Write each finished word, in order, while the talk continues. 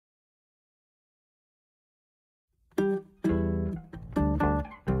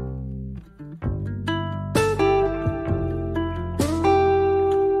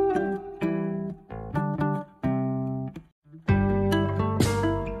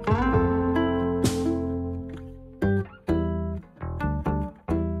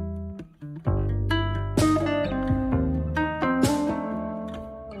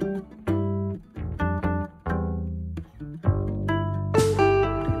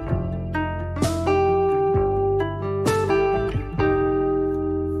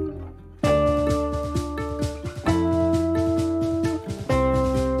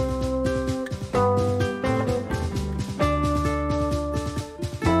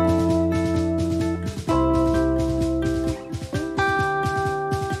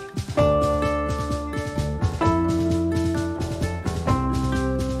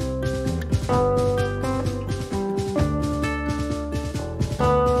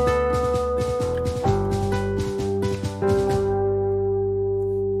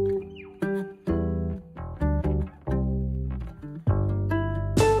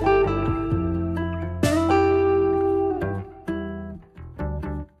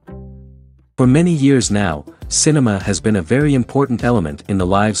For many years now, cinema has been a very important element in the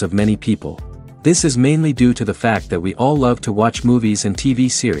lives of many people. This is mainly due to the fact that we all love to watch movies and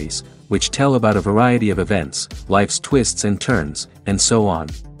TV series, which tell about a variety of events, life's twists and turns, and so on.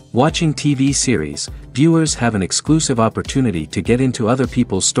 Watching TV series, viewers have an exclusive opportunity to get into other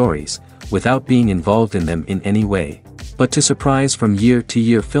people's stories, without being involved in them in any way. But to surprise from year to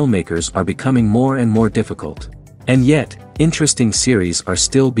year, filmmakers are becoming more and more difficult. And yet, interesting series are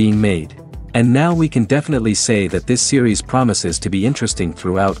still being made. And now we can definitely say that this series promises to be interesting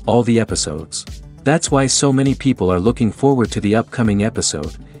throughout all the episodes. That's why so many people are looking forward to the upcoming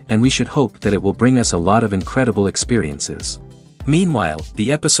episode, and we should hope that it will bring us a lot of incredible experiences. Meanwhile, the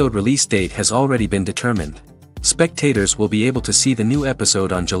episode release date has already been determined. Spectators will be able to see the new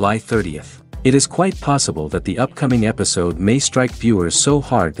episode on July 30th. It is quite possible that the upcoming episode may strike viewers so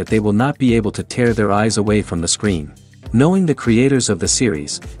hard that they will not be able to tear their eyes away from the screen. Knowing the creators of the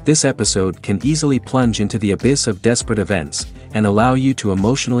series, this episode can easily plunge into the abyss of desperate events, and allow you to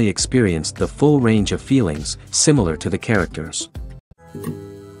emotionally experience the full range of feelings, similar to the characters.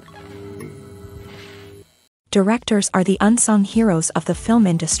 Directors are the unsung heroes of the film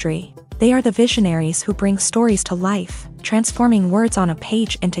industry. They are the visionaries who bring stories to life, transforming words on a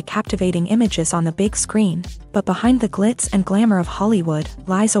page into captivating images on the big screen. But behind the glitz and glamour of Hollywood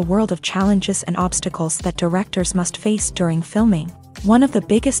lies a world of challenges and obstacles that directors must face during filming. One of the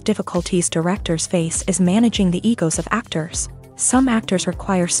biggest difficulties directors face is managing the egos of actors. Some actors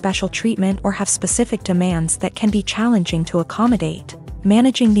require special treatment or have specific demands that can be challenging to accommodate.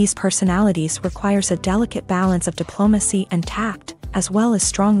 Managing these personalities requires a delicate balance of diplomacy and tact, as well as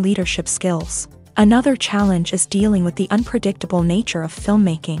strong leadership skills. Another challenge is dealing with the unpredictable nature of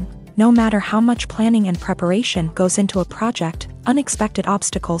filmmaking. No matter how much planning and preparation goes into a project, unexpected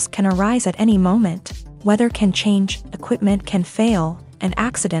obstacles can arise at any moment. Weather can change, equipment can fail, and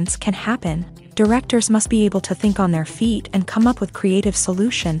accidents can happen. Directors must be able to think on their feet and come up with creative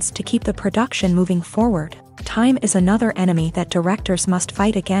solutions to keep the production moving forward. Time is another enemy that directors must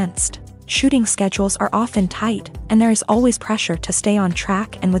fight against. Shooting schedules are often tight, and there is always pressure to stay on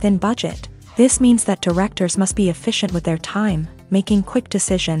track and within budget. This means that directors must be efficient with their time, making quick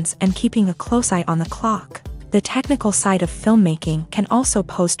decisions and keeping a close eye on the clock. The technical side of filmmaking can also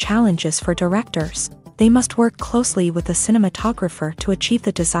pose challenges for directors. They must work closely with the cinematographer to achieve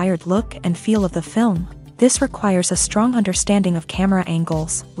the desired look and feel of the film. This requires a strong understanding of camera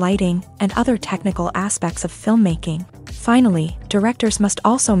angles, lighting, and other technical aspects of filmmaking. Finally, directors must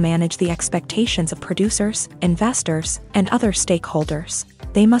also manage the expectations of producers, investors, and other stakeholders.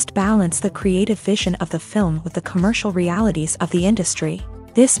 They must balance the creative vision of the film with the commercial realities of the industry.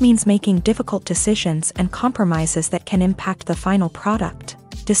 This means making difficult decisions and compromises that can impact the final product.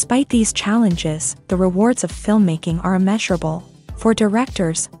 Despite these challenges, the rewards of filmmaking are immeasurable. For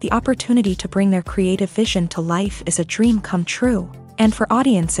directors, the opportunity to bring their creative vision to life is a dream come true. And for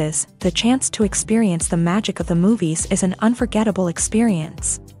audiences, the chance to experience the magic of the movies is an unforgettable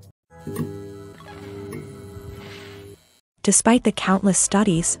experience. Despite the countless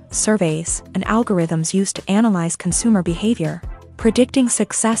studies, surveys, and algorithms used to analyze consumer behavior, predicting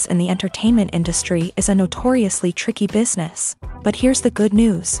success in the entertainment industry is a notoriously tricky business. But here's the good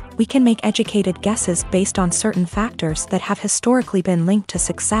news: we can make educated guesses based on certain factors that have historically been linked to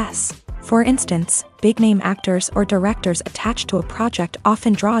success. For instance, big-name actors or directors attached to a project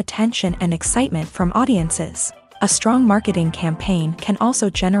often draw attention and excitement from audiences. A strong marketing campaign can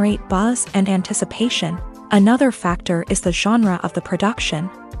also generate buzz and anticipation. Another factor is the genre of the production.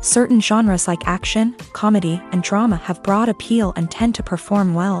 Certain genres like action, comedy, and drama have broad appeal and tend to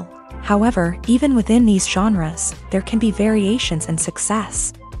perform well. However, even within these genres, there can be variations in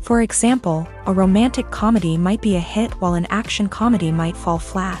success. For example, a romantic comedy might be a hit while an action comedy might fall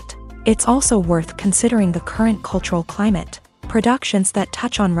flat. It's also worth considering the current cultural climate. Productions that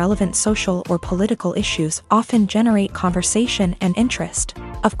touch on relevant social or political issues often generate conversation and interest.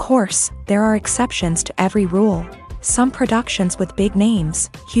 Of course, there are exceptions to every rule. Some productions with big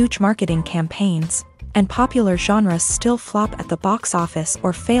names, huge marketing campaigns, and popular genres still flop at the box office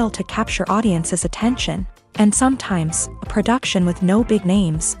or fail to capture audiences' attention. And sometimes, a production with no big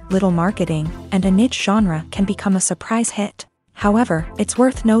names, little marketing, and a niche genre can become a surprise hit. However, it's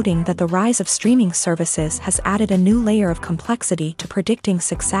worth noting that the rise of streaming services has added a new layer of complexity to predicting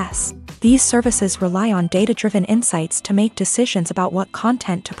success. These services rely on data-driven insights to make decisions about what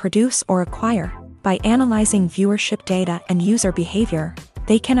content to produce or acquire. By analyzing viewership data and user behavior,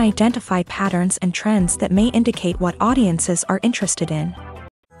 they can identify patterns and trends that may indicate what audiences are interested in.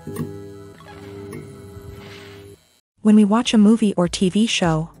 When we watch a movie or TV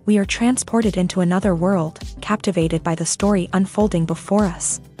show, we are transported into another world, captivated by the story unfolding before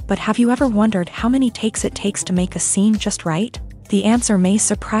us. But have you ever wondered how many takes it takes to make a scene just right? The answer may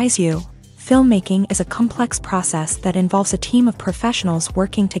surprise you. Filmmaking is a complex process that involves a team of professionals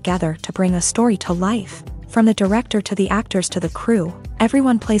working together to bring a story to life. From the director to the actors to the crew,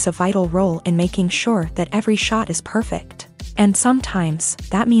 everyone plays a vital role in making sure that every shot is perfect. And sometimes,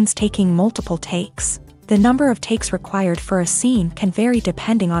 that means taking multiple takes. The number of takes required for a scene can vary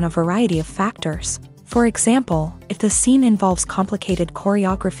depending on a variety of factors. For example, if the scene involves complicated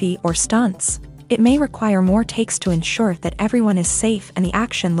choreography or stunts, it may require more takes to ensure that everyone is safe and the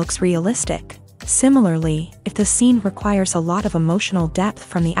action looks realistic. Similarly, if the scene requires a lot of emotional depth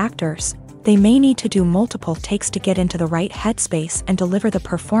from the actors, they may need to do multiple takes to get into the right headspace and deliver the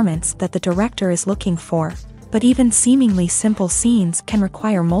performance that the director is looking for. But even seemingly simple scenes can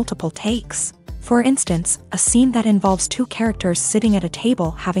require multiple takes. For instance, a scene that involves two characters sitting at a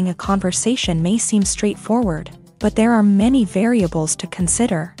table having a conversation may seem straightforward, but there are many variables to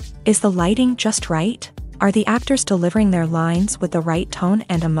consider. Is the lighting just right? Are the actors delivering their lines with the right tone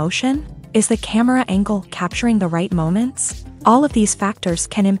and emotion? Is the camera angle capturing the right moments? All of these factors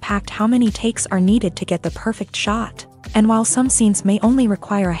can impact how many takes are needed to get the perfect shot. And while some scenes may only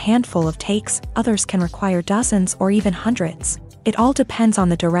require a handful of takes, others can require dozens or even hundreds. It all depends on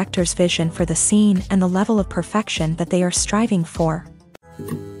the director's vision for the scene and the level of perfection that they are striving for.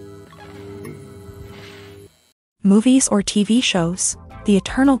 Movies or TV shows? The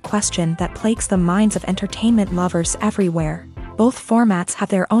eternal question that plagues the minds of entertainment lovers everywhere. Both formats have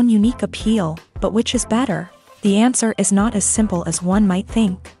their own unique appeal, but which is better? The answer is not as simple as one might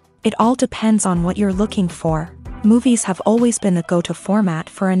think. It all depends on what you're looking for. Movies have always been the go-to format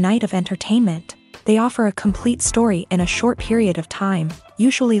for a night of entertainment. They offer a complete story in a short period of time,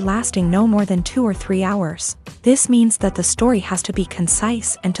 usually lasting no more than 2 or 3 hours. This means that the story has to be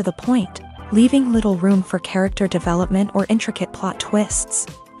concise and to the point, leaving little room for character development or intricate plot twists.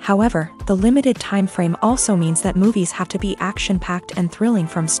 However, the limited time frame also means that movies have to be action-packed and thrilling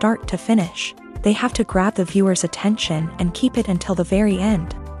from start to finish. They have to grab the viewer's attention and keep it until the very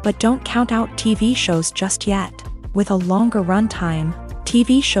end. But don't count out TV shows just yet. With a longer runtime,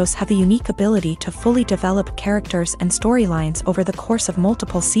 TV shows have the unique ability to fully develop characters and storylines over the course of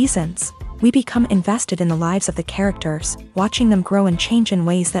multiple seasons. We become invested in the lives of the characters, watching them grow and change in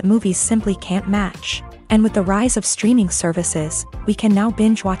ways that movies simply can't match. And with the rise of streaming services, we can now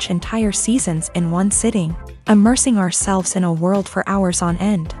binge-watch entire seasons in one sitting, immersing ourselves in a world for hours on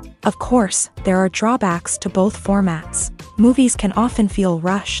end. Of course, there are drawbacks to both formats. Movies can often feel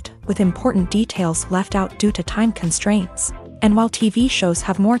rushed, with important details left out due to time constraints. And while TV shows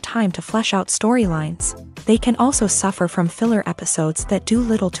have more time to flesh out storylines, they can also suffer from filler episodes that do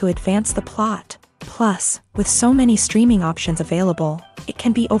little to advance the plot. Plus, with so many streaming options available, it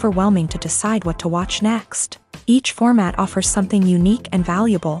can be overwhelming to decide what to watch next. Each format offers something unique and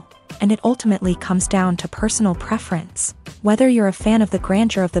valuable, and it ultimately comes down to personal preference. Whether you're a fan of the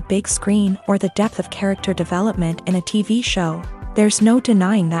grandeur of the big screen or the depth of character development in a TV show, there's no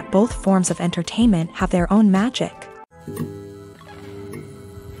denying that both forms of entertainment have their own magic.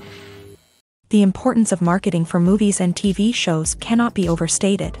 The importance of marketing for movies and TV shows cannot be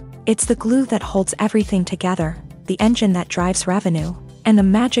overstated. It's the glue that holds everything together, the engine that drives revenue, and the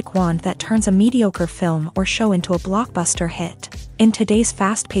magic wand that turns a mediocre film or show into a blockbuster hit. In today's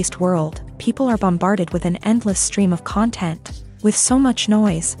fast-paced world, people are bombarded with an endless stream of content. With so much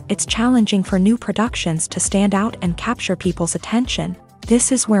noise, it's challenging for new productions to stand out and capture people's attention.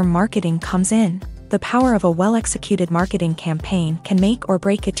 This is where marketing comes in. The power of a well-executed marketing campaign can make or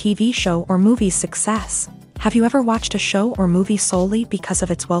break a TV show or movie's success. Have you ever watched a show or movie solely because of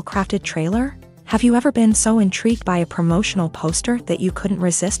its well-crafted trailer? Have you ever been so intrigued by a promotional poster that you couldn't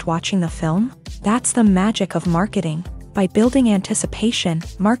resist watching the film? That's the magic of marketing. By building anticipation,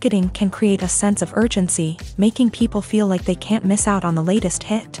 marketing can create a sense of urgency, making people feel like they can't miss out on the latest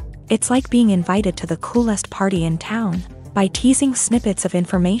hit. It's like being invited to the coolest party in town. By teasing snippets of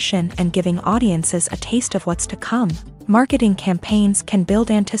information and giving audiences a taste of what's to come, marketing campaigns can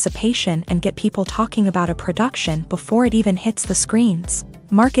build anticipation and get people talking about a production before it even hits the screens.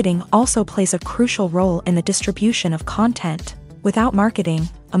 Marketing also plays a crucial role in the distribution of content. Without marketing,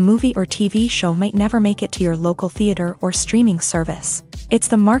 a movie or TV show might never make it to your local theater or streaming service. It's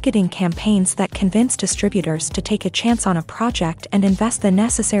the marketing campaigns that convince distributors to take a chance on a project and invest the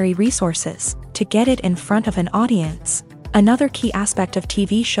necessary resources to get it in front of an audience. Another key aspect of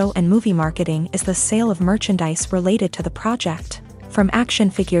TV show and movie marketing is the sale of merchandise related to the project. From action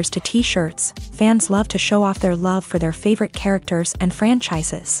figures to t-shirts, fans love to show off their love for their favorite characters and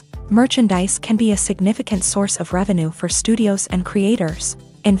franchises. Merchandise can be a significant source of revenue for studios and creators.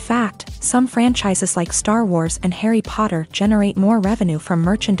 In fact, some franchises like Star Wars and Harry Potter generate more revenue from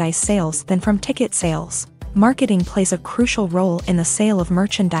merchandise sales than from ticket sales. Marketing plays a crucial role in the sale of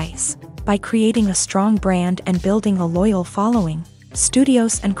merchandise. By creating a strong brand and building a loyal following,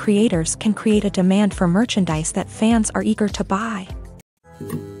 studios and creators can create a demand for merchandise that fans are eager to buy.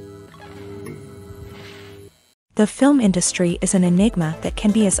 The film industry is an enigma that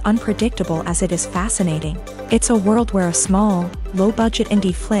can be as unpredictable as it is fascinating. It's a world where a small, low-budget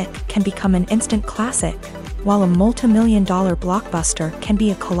indie flick can become an instant classic, while a multi-million-dollar blockbuster can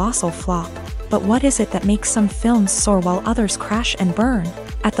be a colossal flop. But what is it that makes some films soar while others crash and burn?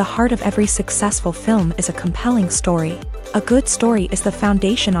 At the heart of every successful film is a compelling story. A good story is the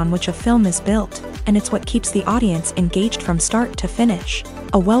foundation on which a film is built, and it's what keeps the audience engaged from start to finish.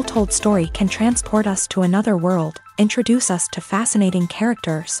 A well-told story can transport us to another world, introduce us to fascinating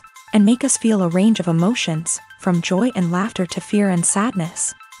characters, and make us feel a range of emotions, from joy and laughter to fear and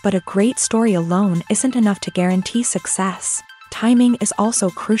sadness. But a great story alone isn't enough to guarantee success. Timing is also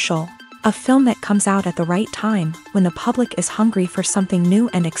crucial. A film that comes out at the right time, when the public is hungry for something new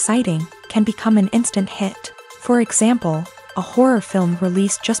and exciting, can become an instant hit. For example, a horror film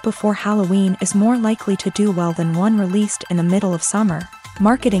released just before Halloween is more likely to do well than one released in the middle of summer.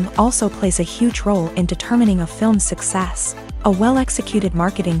 Marketing also plays a huge role in determining a film's success. A well-executed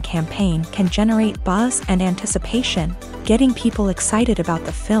marketing campaign can generate buzz and anticipation, getting people excited about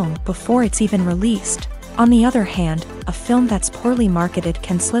the film before it's even released. On the other hand, a film that's poorly marketed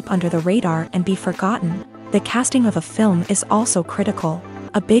can slip under the radar and be forgotten. The casting of a film is also critical.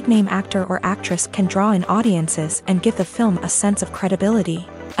 A big-name actor or actress can draw in audiences and give the film a sense of credibility.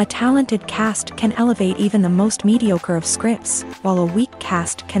 A talented cast can elevate even the most mediocre of scripts, while a weak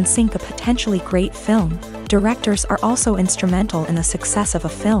cast can sink a potentially great film. Directors are also instrumental in the success of a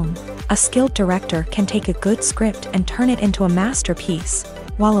film. A skilled director can take a good script and turn it into a masterpiece,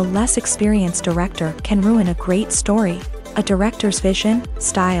 while a less experienced director can ruin a great story. A director's vision,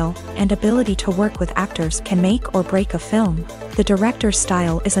 style, and ability to work with actors can make or break a film. The director's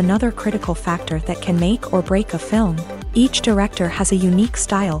style is another critical factor that can make or break a film. Each director has a unique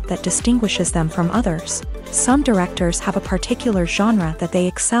style that distinguishes them from others. Some directors have a particular genre that they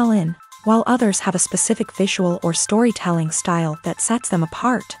excel in, while others have a specific visual or storytelling style that sets them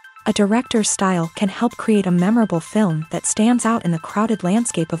apart. A director's style can help create a memorable film that stands out in the crowded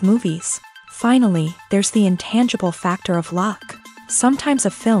landscape of movies. Finally, there's the intangible factor of luck. Sometimes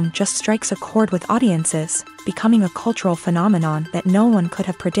a film just strikes a chord with audiences, becoming a cultural phenomenon that no one could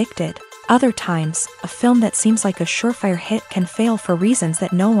have predicted. Other times, a film that seems like a surefire hit can fail for reasons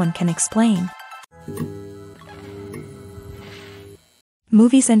that no one can explain.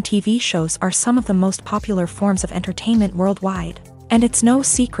 Movies and TV shows are some of the most popular forms of entertainment worldwide, and it's no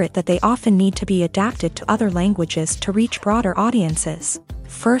secret that they often need to be adapted to other languages to reach broader audiences.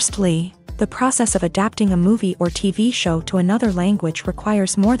 Firstly, the process of adapting a movie or TV show to another language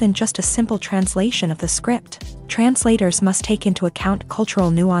requires more than just a simple translation of the script. Translators must take into account cultural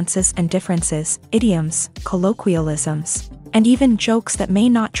nuances and differences, idioms, colloquialisms, and even jokes that may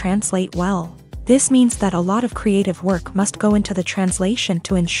not translate well. This means that a lot of creative work must go into the translation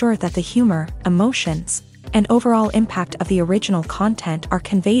to ensure that the humor, emotions, and overall impact of the original content are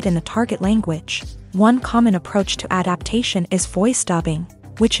conveyed in the target language. One common approach to adaptation is voice dubbing,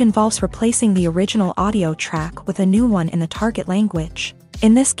 which involves replacing the original audio track with a new one in the target language.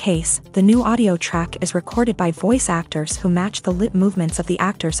 In this case, the new audio track is recorded by voice actors who match the lip movements of the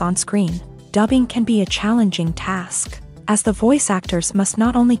actors on screen. Dubbing can be a challenging task, as the voice actors must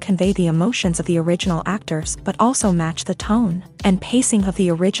not only convey the emotions of the original actors but also match the tone and pacing of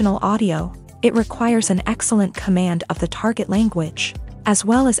the original audio. It requires an excellent command of the target language, as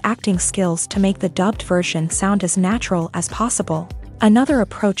well as acting skills to make the dubbed version sound as natural as possible. Another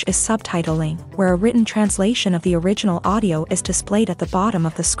approach is subtitling, where a written translation of the original audio is displayed at the bottom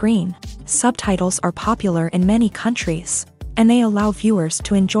of the screen. Subtitles are popular in many countries, and they allow viewers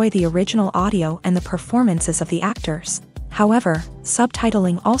to enjoy the original audio and the performances of the actors. However,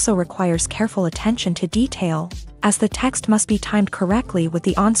 subtitling also requires careful attention to detail, as the text must be timed correctly with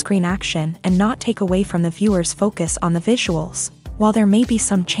the on-screen action and not take away from the viewer's focus on the visuals. While there may be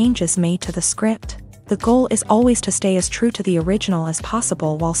some changes made to the script, the goal is always to stay as true to the original as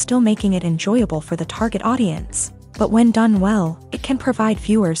possible while still making it enjoyable for the target audience. But when done well, it can provide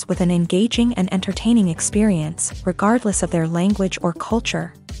viewers with an engaging and entertaining experience, regardless of their language or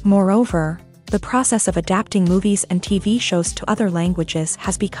culture. Moreover, the process of adapting movies and TV shows to other languages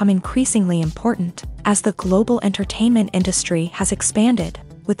has become increasingly important, as the global entertainment industry has expanded,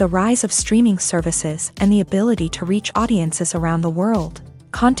 with the rise of streaming services and the ability to reach audiences around the world.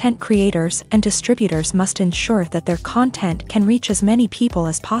 Content creators and distributors must ensure that their content can reach as many people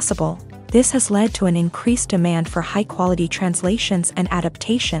as possible. This has led to an increased demand for high-quality translations and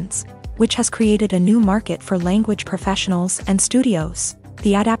adaptations, which has created a new market for language professionals and studios.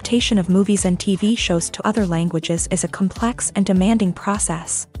 The adaptation of movies and TV shows to other languages is a complex and demanding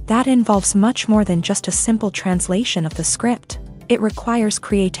process that involves much more than just a simple translation of the script. It requires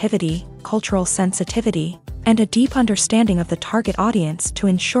creativity, cultural sensitivity, and a deep understanding of the target audience to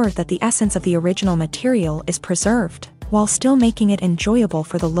ensure that the essence of the original material is preserved, while still making it enjoyable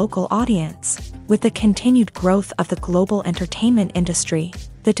for the local audience. With the continued growth of the global entertainment industry,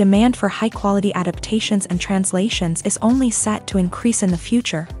 the demand for high-quality adaptations and translations is only set to increase in the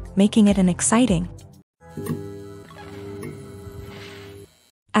future, making it an exciting.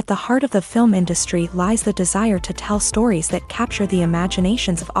 At the heart of the film industry lies the desire to tell stories that capture the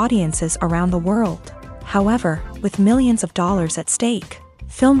imaginations of audiences around the world. However, with millions of dollars at stake,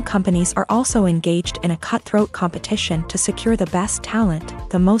 film companies are also engaged in a cutthroat competition to secure the best talent,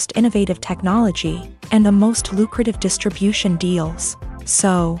 the most innovative technology, and the most lucrative distribution deals.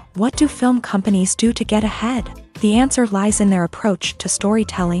 So, what do film companies do to get ahead? The answer lies in their approach to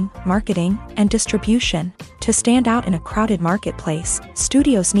storytelling, marketing, and distribution. To stand out in a crowded marketplace,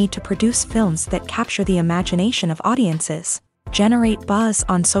 studios need to produce films that capture the imagination of audiences, generate buzz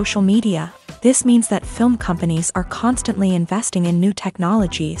on social media. This means that film companies are constantly investing in new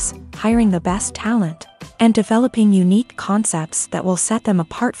technologies, hiring the best talent, and developing unique concepts that will set them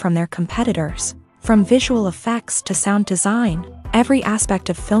apart from their competitors. From visual effects to sound design, every aspect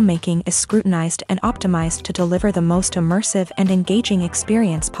of filmmaking is scrutinized and optimized to deliver the most immersive and engaging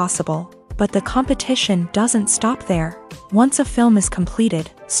experience possible. But the competition doesn't stop there. Once a film is completed,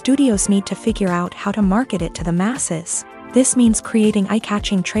 studios need to figure out how to market it to the masses. This means creating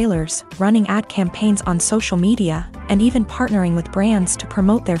eye-catching trailers, running ad campaigns on social media, and even partnering with brands to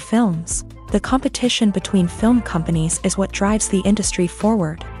promote their films. The competition between film companies is what drives the industry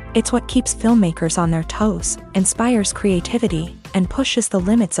forward. It's what keeps filmmakers on their toes, inspires creativity, and pushes the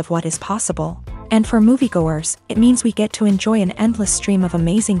limits of what is possible. And for moviegoers, it means we get to enjoy an endless stream of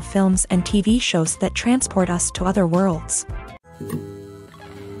amazing films and TV shows that transport us to other worlds.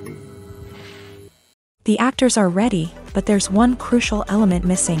 The actors are ready, but there's one crucial element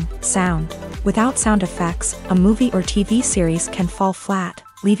missing: sound. Without sound effects, a movie or TV series can fall flat,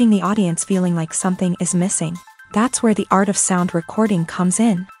 leaving the audience feeling like something is missing. That's where the art of sound recording comes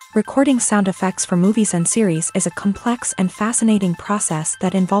in. Recording sound effects for movies and series is a complex and fascinating process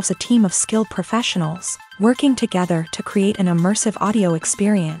that involves a team of skilled professionals working together to create an immersive audio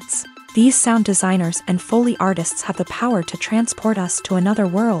experience. These sound designers and Foley artists have the power to transport us to another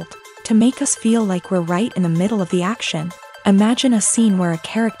world, to make us feel like we're right in the middle of the action. Imagine a scene where a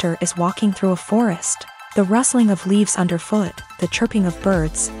character is walking through a forest. The rustling of leaves underfoot, the chirping of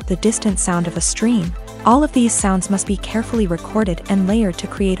birds, the distant sound of a stream. All of these sounds must be carefully recorded and layered to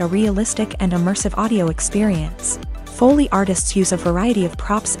create a realistic and immersive audio experience. Foley artists use a variety of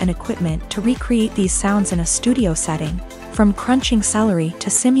props and equipment to recreate these sounds in a studio setting, from crunching celery to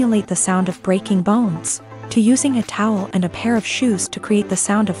simulate the sound of breaking bones, to using a towel and a pair of shoes to create the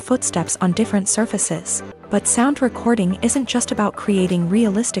sound of footsteps on different surfaces. But sound recording isn't just about creating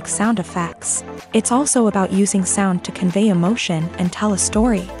realistic sound effects. It's also about using sound to convey emotion and tell a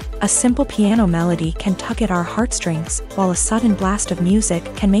story. A simple piano melody can tug at our heartstrings, while a sudden blast of music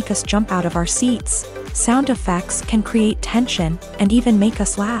can make us jump out of our seats. Sound effects can create tension and even make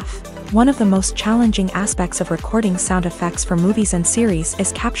us laugh. One of the most challenging aspects of recording sound effects for movies and series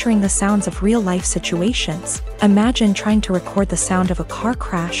is capturing the sounds of real-life situations. Imagine trying to record the sound of a car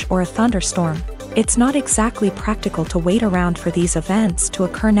crash or a thunderstorm. It's not exactly practical to wait around for these events to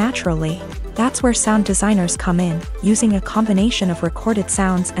occur naturally. That's where sound designers come in, using a combination of recorded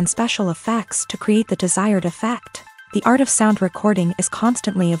sounds and special effects to create the desired effect. The art of sound recording is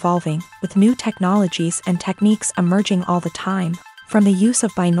constantly evolving, with new technologies and techniques emerging all the time. From the use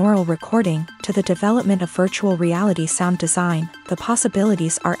of binaural recording to the development of virtual reality sound design, the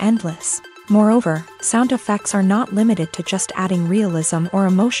possibilities are endless. Moreover, sound effects are not limited to just adding realism or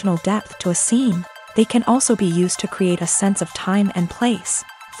emotional depth to a scene. They can also be used to create a sense of time and place.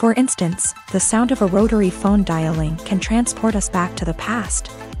 For instance, the sound of a rotary phone dialing can transport us back to the past,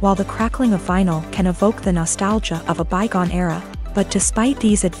 while the crackling of vinyl can evoke the nostalgia of a bygone era. But despite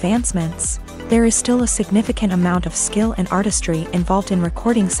these advancements, there is still a significant amount of skill and artistry involved in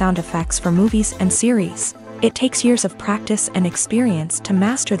recording sound effects for movies and series. It takes years of practice and experience to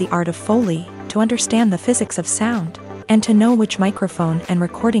master the art of Foley, to understand the physics of sound, and to know which microphone and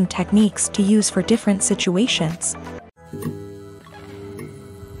recording techniques to use for different situations.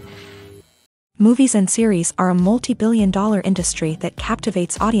 Movies and series are a multi-billion-dollar industry that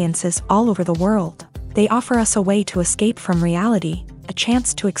captivates audiences all over the world. They offer us a way to escape from reality, a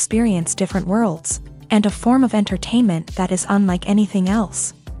chance to experience different worlds, and a form of entertainment that is unlike anything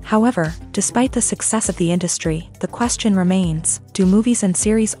else. However, despite the success of the industry, the question remains, do movies and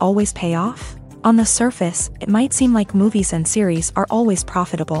series always pay off? On the surface, it might seem like movies and series are always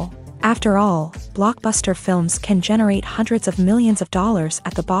profitable. After all, blockbuster films can generate hundreds of millions of dollars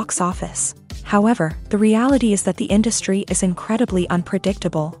at the box office. However, the reality is that the industry is incredibly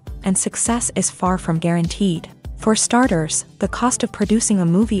unpredictable, and success is far from guaranteed. For starters, the cost of producing a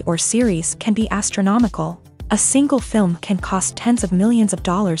movie or series can be astronomical. A single film can cost tens of millions of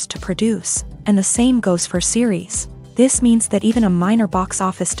dollars to produce, and the same goes for series. This means that even a minor box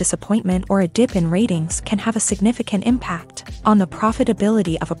office disappointment or a dip in ratings can have a significant impact on the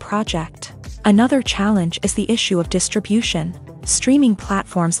profitability of a project. Another challenge is the issue of distribution. Streaming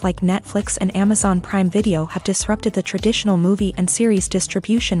platforms like Netflix and Amazon Prime Video have disrupted the traditional movie and series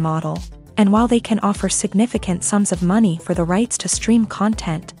distribution model. And while they can offer significant sums of money for the rights to stream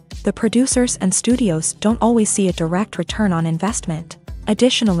content, the producers and studios don't always see a direct return on investment.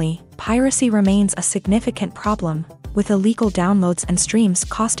 Additionally, piracy remains a significant problem, with illegal downloads and streams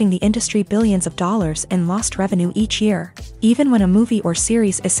costing the industry billions of dollars in lost revenue each year. Even when a movie or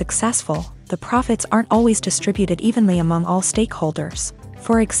series is successful, the profits aren't always distributed evenly among all stakeholders.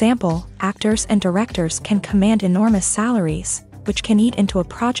 For example, actors and directors can command enormous salaries, which can eat into a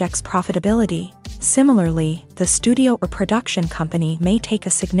project's profitability. Similarly, the studio or production company may take a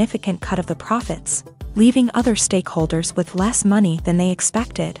significant cut of the profits, leaving other stakeholders with less money than they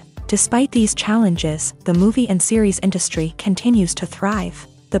expected. Despite these challenges, the movie and series industry continues to thrive.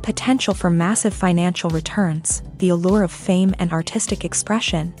 The potential for massive financial returns, the allure of fame and artistic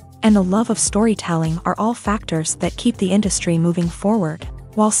expression, and the love of storytelling are all factors that keep the industry moving forward.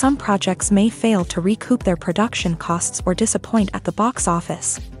 While some projects may fail to recoup their production costs or disappoint at the box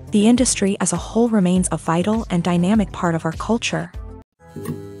office, the industry as a whole remains a vital and dynamic part of our culture.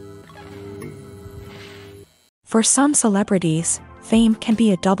 For some celebrities, fame can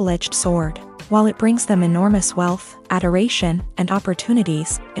be a double-edged sword. While it brings them enormous wealth, adoration, and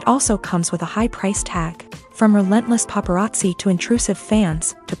opportunities, it also comes with a high price tag. From relentless paparazzi to intrusive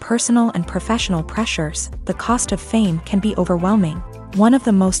fans, to personal and professional pressures, the cost of fame can be overwhelming. One of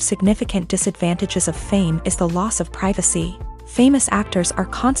the most significant disadvantages of fame is the loss of privacy. Famous actors are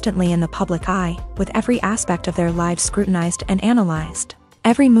constantly in the public eye, with every aspect of their lives scrutinized and analyzed.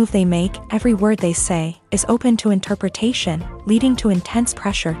 Every move they make, every word they say, is open to interpretation, leading to intense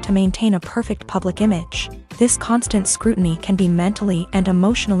pressure to maintain a perfect public image. This constant scrutiny can be mentally and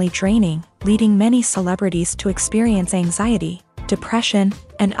emotionally draining, leading many celebrities to experience anxiety, depression,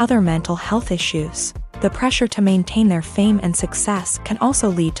 and other mental health issues. The pressure to maintain their fame and success can also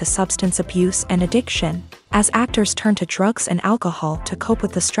lead to substance abuse and addiction, as actors turn to drugs and alcohol to cope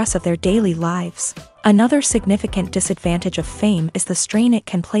with the stress of their daily lives. Another significant disadvantage of fame is the strain it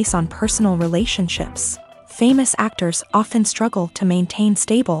can place on personal relationships. Famous actors often struggle to maintain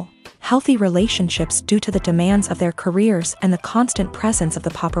stable, healthy relationships due to the demands of their careers and the constant presence of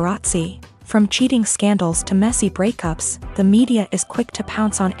the paparazzi. From cheating scandals to messy breakups, the media is quick to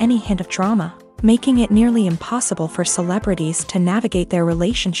pounce on any hint of drama, making it nearly impossible for celebrities to navigate their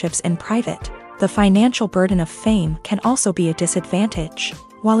relationships in private. The financial burden of fame can also be a disadvantage.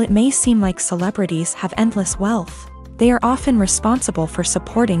 While it may seem like celebrities have endless wealth, they are often responsible for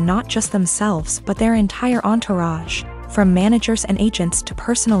supporting not just themselves but their entire entourage. From managers and agents to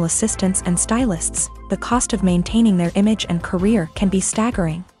personal assistants and stylists, the cost of maintaining their image and career can be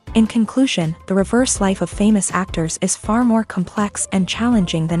staggering. In conclusion, the reverse life of famous actors is far more complex and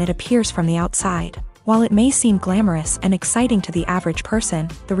challenging than it appears from the outside. While it may seem glamorous and exciting to the average person,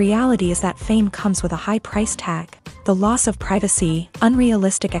 the reality is that fame comes with a high price tag. The loss of privacy,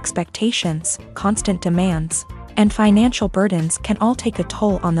 unrealistic expectations, constant demands, and financial burdens can all take a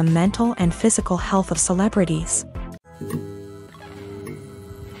toll on the mental and physical health of celebrities.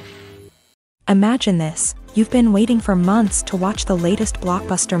 Imagine this. You've been waiting for months to watch the latest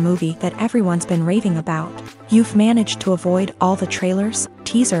blockbuster movie that everyone's been raving about. You've managed to avoid all the trailers,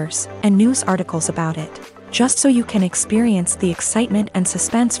 teasers, and news articles about it, just so you can experience the excitement and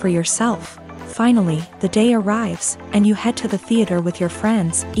suspense for yourself. Finally, the day arrives, and you head to the theater with your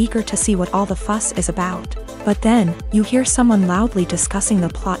friends, eager to see what all the fuss is about. But then, you hear someone loudly discussing the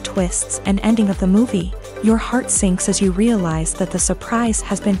plot twists and ending of the movie. Your heart sinks as you realize that the surprise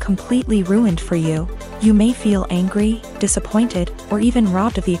has been completely ruined for you. You may feel angry, disappointed, or even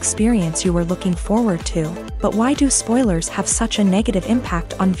robbed of the experience you were looking forward to. But why do spoilers have such a negative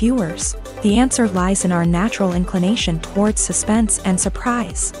impact on viewers? The answer lies in our natural inclination towards suspense and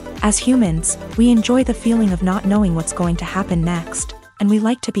surprise. As humans, we enjoy the feeling of not knowing what's going to happen next, and we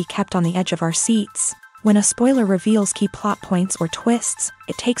like to be kept on the edge of our seats. When a spoiler reveals key plot points or twists,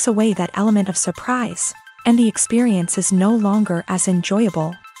 it takes away that element of surprise, and the experience is no longer as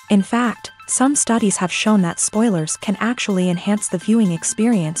enjoyable. In fact, some studies have shown that spoilers can actually enhance the viewing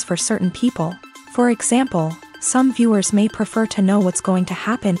experience for certain people. For example, some viewers may prefer to know what's going to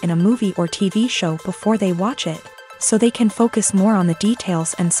happen in a movie or TV show before they watch it, so they can focus more on the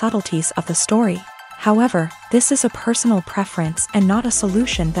details and subtleties of the story. However, this is a personal preference and not a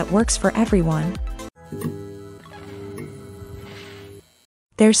solution that works for everyone.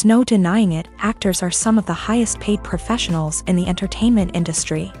 There's no denying it, actors are some of the highest paid professionals in the entertainment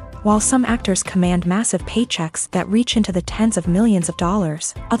industry. While some actors command massive paychecks that reach into the tens of millions of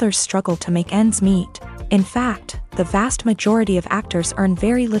dollars, others struggle to make ends meet. In fact, the vast majority of actors earn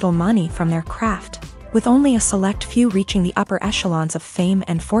very little money from their craft, with only a select few reaching the upper echelons of fame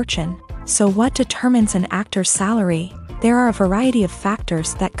and fortune. So what determines an actor's salary? There are a variety of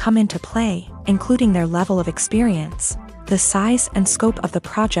factors that come into play, including their level of experience, the size and scope of the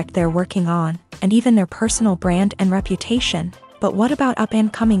project they're working on, and even their personal brand and reputation. But what about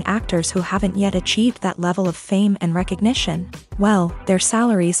up-and-coming actors who haven't yet achieved that level of fame and recognition? Well, their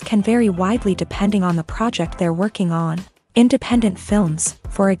salaries can vary widely depending on the project they're working on. Independent films,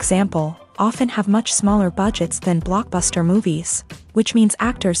 for example, often have much smaller budgets than blockbuster movies, which means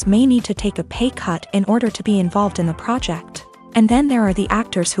actors may need to take a pay cut in order to be involved in the project. And then there are the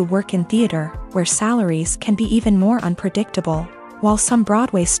actors who work in theater, where salaries can be even more unpredictable. While some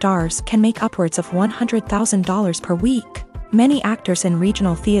Broadway stars can make upwards of $100,000 per week, many actors in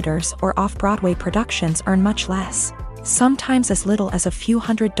regional theaters or off-Broadway productions earn much less, sometimes as little as a few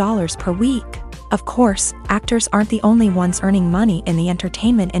 $100s per week. Of course, actors aren't the only ones earning money in the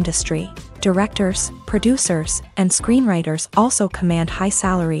entertainment industry. Directors, producers, and screenwriters also command high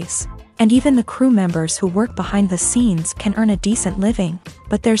salaries. And even the crew members who work behind the scenes can earn a decent living.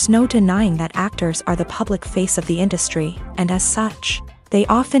 But there's no denying that actors are the public face of the industry, and as such, they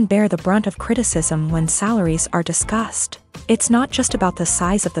often bear the brunt of criticism when salaries are discussed. It's not just about the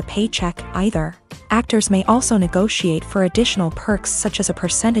size of the paycheck either. Actors may also negotiate for additional perks such as a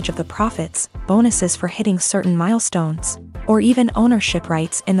percentage of the profits, bonuses for hitting certain milestones, or even ownership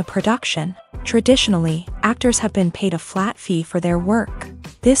rights in the production. Traditionally, actors have been paid a flat fee for their work.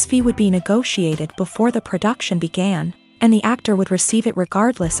 This fee would be negotiated before the production began, and the actor would receive it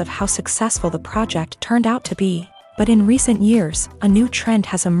regardless of how successful the project turned out to be. But in recent years, a new trend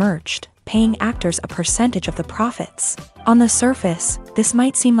has emerged, paying actors a percentage of the profits. On the surface, this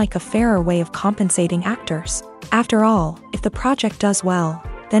might seem like a fairer way of compensating actors. After all, if the project does well,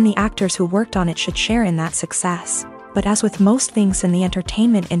 then the actors who worked on it should share in that success. But as with most things in the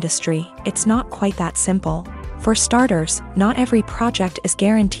entertainment industry, it's not quite that simple. For starters, not every project is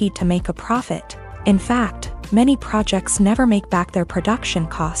guaranteed to make a profit. In fact, many projects never make back their production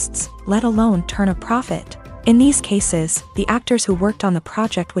costs, let alone turn a profit. In these cases, the actors who worked on the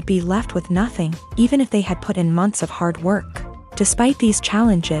project would be left with nothing, even if they had put in months of hard work. Despite these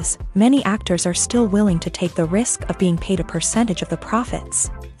challenges, many actors are still willing to take the risk of being paid a percentage of the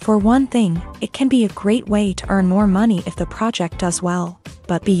profits. For one thing, it can be a great way to earn more money if the project does well.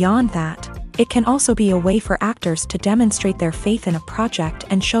 But beyond that, it can also be a way for actors to demonstrate their faith in a project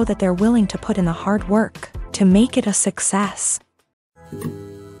and show that they're willing to put in the hard work to make it a success.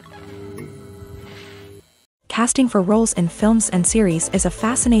 Casting for roles in films and series is a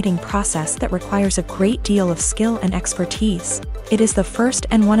fascinating process that requires a great deal of skill and expertise. It is the first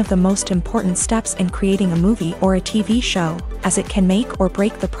and one of the most important steps in creating a movie or a TV show, as it can make or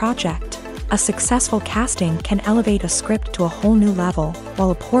break the project. A successful casting can elevate a script to a whole new level,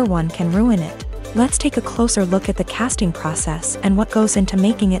 while a poor one can ruin it. Let's take a closer look at the casting process and what goes into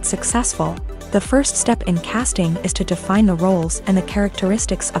making it successful. The first step in casting is to define the roles and the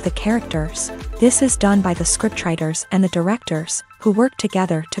characteristics of the characters. This is done by the scriptwriters and the directors, who work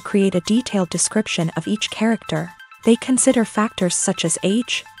together to create a detailed description of each character. They consider factors such as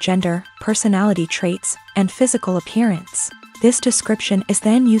age, gender, personality traits, and physical appearance. This description is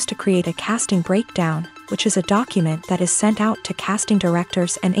then used to create a casting breakdown, which is a document that is sent out to casting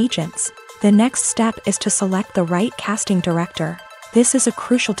directors and agents. The next step is to select the right casting director. This is a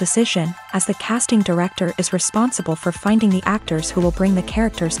crucial decision, as the casting director is responsible for finding the actors who will bring the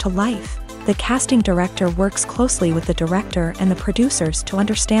characters to life. The casting director works closely with the director and the producers to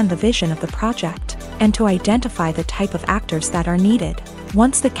understand the vision of the project, and to identify the type of actors that are needed.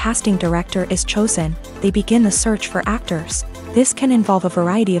 Once the casting director is chosen, they begin the search for actors. This can involve a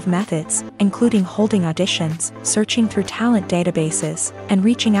variety of methods, including holding auditions, searching through talent databases, and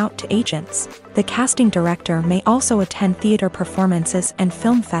reaching out to agents. The casting director may also attend theater performances and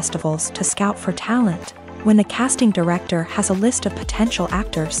film festivals to scout for talent. When the casting director has a list of potential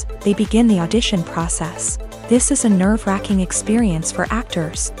actors, they begin the audition process. This is a nerve-wracking experience for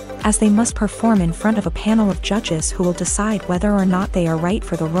actors, as they must perform in front of a panel of judges who will decide whether or not they are right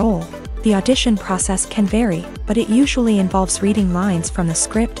for the role. The audition process can vary, but it usually involves reading lines from the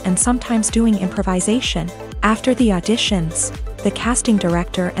script and sometimes doing improvisation. After the auditions, the casting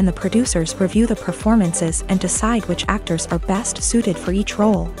director and the producers review the performances and decide which actors are best suited for each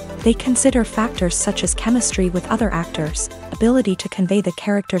role. They consider factors such as chemistry with other actors, ability to convey the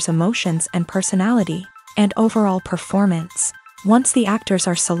character's emotions and personality, and overall performance. Once the actors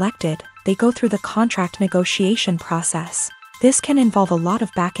are selected, they go through the contract negotiation process. This can involve a lot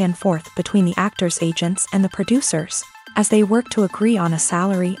of back and forth between the actors' agents and the producers, as they work to agree on a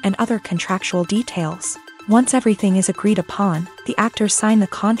salary and other contractual details. Once everything is agreed upon, the actors sign the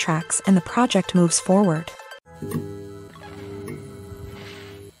contracts and the project moves forward.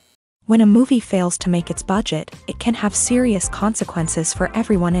 When a movie fails to make its budget, it can have serious consequences for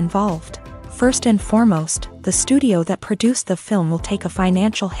everyone involved. First and foremost, the studio that produced the film will take a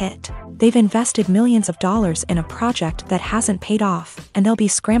financial hit. They've invested millions of dollars in a project that hasn't paid off, and they'll be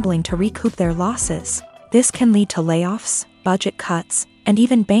scrambling to recoup their losses. This can lead to layoffs, budget cuts, and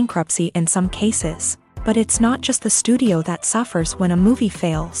even bankruptcy in some cases. But it's not just the studio that suffers when a movie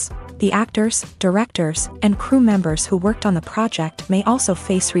fails. The actors, directors, and crew members who worked on the project may also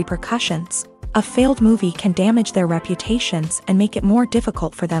face repercussions. A failed movie can damage their reputations and make it more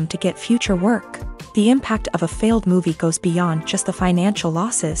difficult for them to get future work. The impact of a failed movie goes beyond just the financial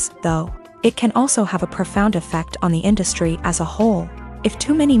losses, though. It can also have a profound effect on the industry as a whole. If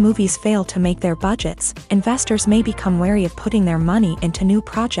too many movies fail to make their budgets, investors may become wary of putting their money into new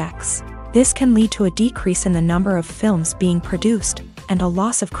projects. This can lead to a decrease in the number of films being produced, and a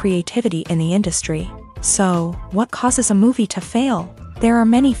loss of creativity in the industry. So, what causes a movie to fail? There are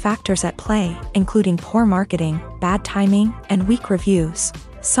many factors at play, including poor marketing, bad timing, and weak reviews.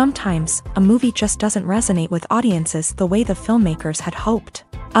 Sometimes, a movie just doesn't resonate with audiences the way the filmmakers had hoped.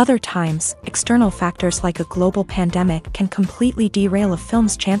 Other times, external factors like a global pandemic can completely derail a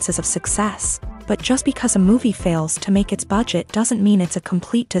film's chances of success. But just because a movie fails to make its budget doesn't mean it's a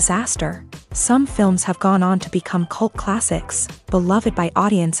complete disaster. Some films have gone on to become cult classics, beloved by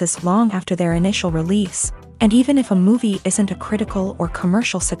audiences long after their initial release. And even if a movie isn't a critical or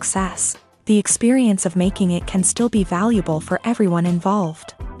commercial success, the experience of making it can still be valuable for everyone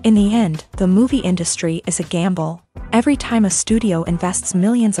involved. In the end, the movie industry is a gamble. Every time a studio invests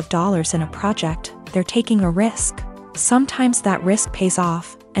millions of dollars in a project, they're taking a risk. Sometimes that risk pays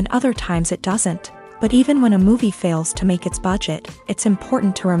off, and other times it doesn't. But even when a movie fails to make its budget, it's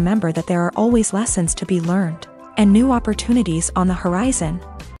important to remember that there are always lessons to be learned, and new opportunities on the horizon.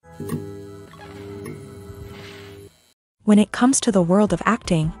 When it comes to the world of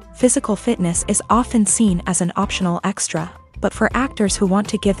acting, physical fitness is often seen as an optional extra. But for actors who want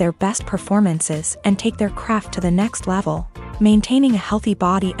to give their best performances and take their craft to the next level, maintaining a healthy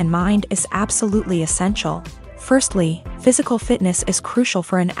body and mind is absolutely essential. Firstly, physical fitness is crucial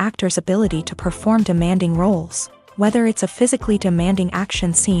for an actor's ability to perform demanding roles. Whether it's a physically demanding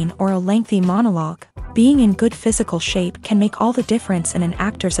action scene or a lengthy monologue, being in good physical shape can make all the difference in an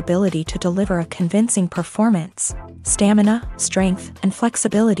actor's ability to deliver a convincing performance. Stamina, strength, and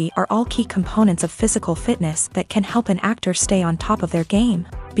flexibility are all key components of physical fitness that can help an actor stay on top of their game.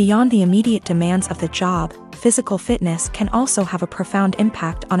 Beyond the immediate demands of the job, physical fitness can also have a profound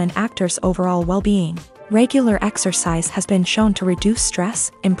impact on an actor's overall well-being. Regular exercise has been shown to reduce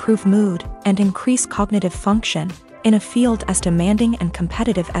stress, improve mood, and increase cognitive function. In a field as demanding and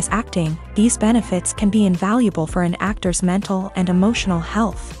competitive as acting, these benefits can be invaluable for an actor's mental and emotional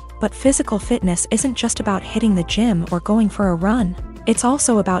health. But physical fitness isn't just about hitting the gym or going for a run. It's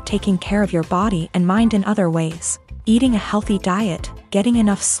also about taking care of your body and mind in other ways. Eating a healthy diet, getting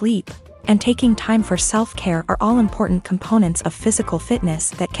enough sleep, and taking time for self-care are all important components of physical fitness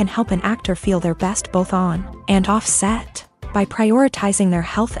that can help an actor feel their best both on and off set. By prioritizing their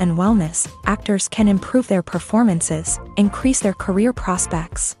health and wellness, actors can improve their performances, increase their career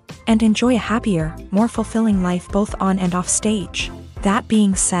prospects, and enjoy a happier, more fulfilling life both on and off stage. That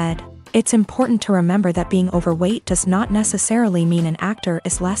being said, it's important to remember that being overweight does not necessarily mean an actor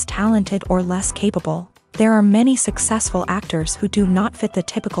is less talented or less capable. There are many successful actors who do not fit the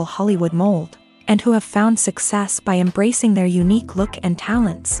typical Hollywood mold, and who have found success by embracing their unique look and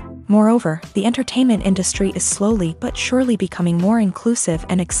talents. Moreover, the entertainment industry is slowly but surely becoming more inclusive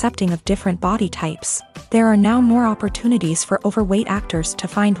and accepting of different body types. There are now more opportunities for overweight actors to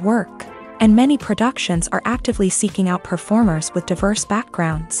find work, and many productions are actively seeking out performers with diverse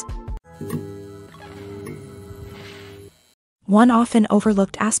backgrounds. One often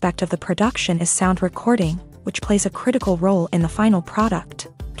overlooked aspect of the production is sound recording, which plays a critical role in the final product.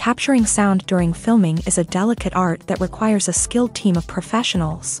 Capturing sound during filming is a delicate art that requires a skilled team of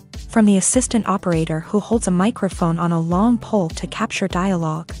professionals, from the assistant operator who holds a microphone on a long pole to capture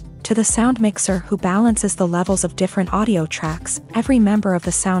dialogue, to the sound mixer who balances the levels of different audio tracks. Every member of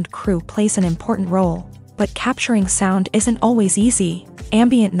the sound crew plays an important role. But capturing sound isn't always easy.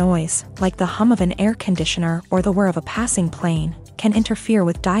 Ambient noise, like the hum of an air conditioner or the whir of a passing plane, can interfere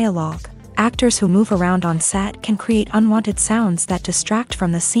with dialogue. Actors who move around on set can create unwanted sounds that distract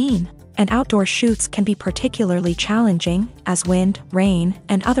from the scene, and outdoor shoots can be particularly challenging, as wind, rain,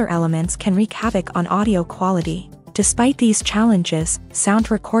 and other elements can wreak havoc on audio quality. Despite these challenges,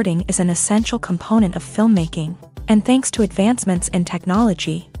 sound recording is an essential component of filmmaking, and thanks to advancements in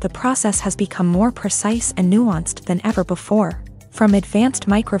technology, the process has become more precise and nuanced than ever before. From advanced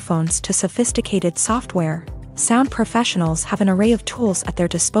microphones to sophisticated software, sound professionals have an array of tools at their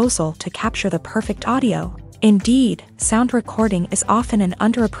disposal to capture the perfect audio. Indeed, sound recording is often an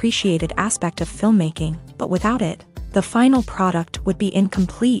underappreciated aspect of filmmaking, but without it, the final product would be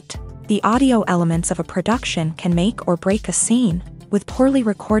incomplete. The audio elements of a production can make or break a scene, with poorly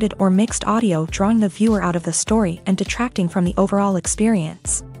recorded or mixed audio drawing the viewer out of the story and detracting from the overall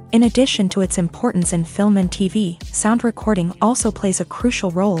experience. In addition to its importance in film and TV, sound recording also plays a crucial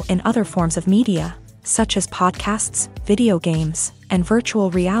role in other forms of media, such as podcasts, video games, and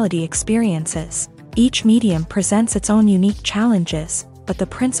virtual reality experiences. Each medium presents its own unique challenges, but the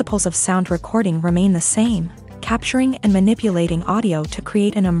principles of sound recording remain the same: capturing and manipulating audio to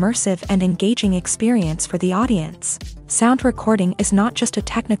create an immersive and engaging experience for the audience. Sound recording is not just a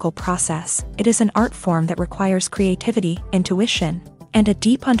technical process, it is an art form that requires creativity, intuition, and a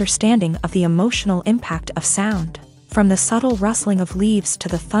deep understanding of the emotional impact of sound. From the subtle rustling of leaves to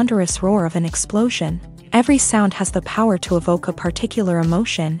the thunderous roar of an explosion, every sound has the power to evoke a particular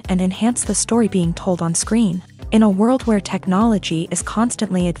emotion and enhance the story being told on screen. In a world where technology is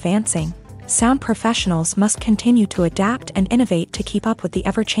constantly advancing, sound professionals must continue to adapt and innovate to keep up with the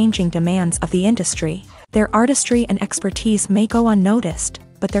ever-changing demands of the industry. Their artistry and expertise may go unnoticed,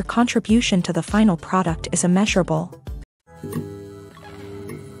 but their contribution to the final product is immeasurable.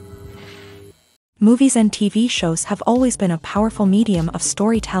 Movies and TV shows have always been a powerful medium of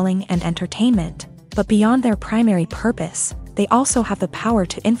storytelling and entertainment, but beyond their primary purpose, they also have the power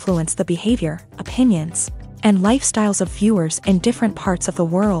to influence the behavior, opinions, and lifestyles of viewers in different parts of the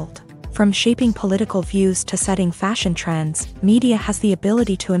world. From shaping political views to setting fashion trends, media has the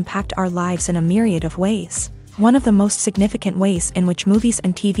ability to impact our lives in a myriad of ways. One of the most significant ways in which movies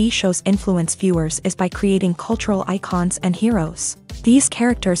and TV shows influence viewers is by creating cultural icons and heroes. These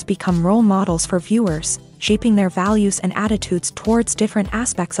characters become role models for viewers, shaping their values and attitudes towards different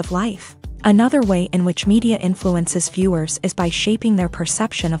aspects of life. Another way in which media influences viewers is by shaping their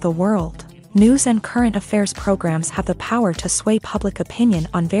perception of the world. News and current affairs programs have the power to sway public opinion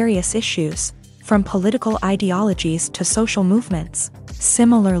on various issues, from political ideologies to social movements.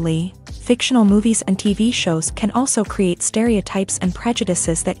 Similarly, fictional movies and TV shows can also create stereotypes and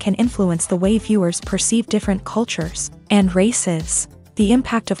prejudices that can influence the way viewers perceive different cultures and races. The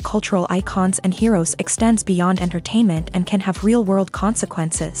impact of cultural icons and heroes extends beyond entertainment and can have real-world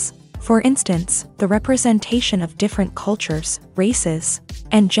consequences. For instance, the representation of different cultures, races,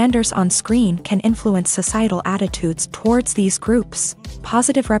 and genders on screen can influence societal attitudes towards these groups.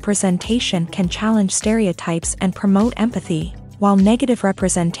 Positive representation can challenge stereotypes and promote empathy, while negative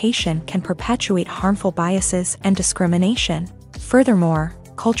representation can perpetuate harmful biases and discrimination. Furthermore,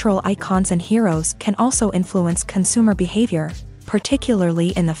 cultural icons and heroes can also influence consumer behavior, particularly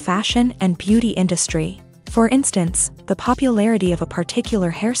in the fashion and beauty industry. For instance, the popularity of a particular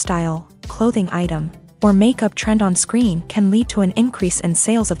hairstyle, clothing item, or makeup trend on screen can lead to an increase in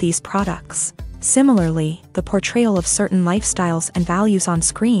sales of these products. Similarly, the portrayal of certain lifestyles and values on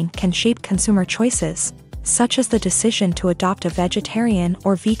screen can shape consumer choices, such as the decision to adopt a vegetarian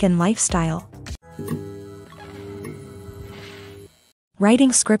or vegan lifestyle.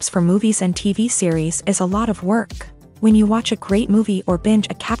 Writing scripts for movies and TV series is a lot of work. When you watch a great movie or binge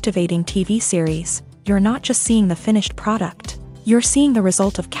a captivating TV series, you're not just seeing the finished product. You're seeing the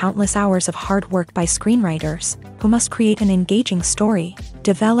result of countless hours of hard work by screenwriters, who must create an engaging story,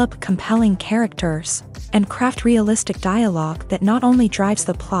 develop compelling characters, and craft realistic dialogue that not only drives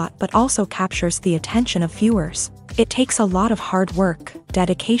the plot but also captures the attention of viewers. It takes a lot of hard work,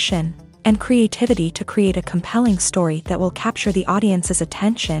 dedication, and creativity to create a compelling story that will capture the audience's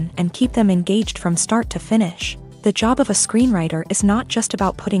attention and keep them engaged from start to finish. The job of a screenwriter is not just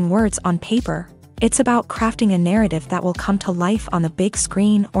about putting words on paper. It's about crafting a narrative that will come to life on the big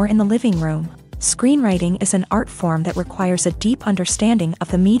screen or in the living room. Screenwriting is an art form that requires a deep understanding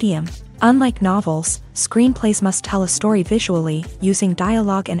of the medium. Unlike novels, screenplays must tell a story visually, using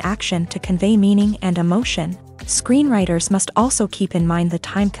dialogue and action to convey meaning and emotion. Screenwriters must also keep in mind the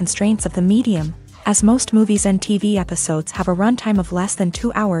time constraints of the medium, as most movies and TV episodes have a runtime of less than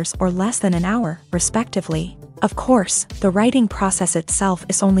 2 hours or less than an hour, respectively. Of course, the writing process itself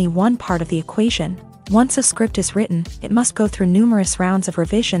is only one part of the equation. Once a script is written, it must go through numerous rounds of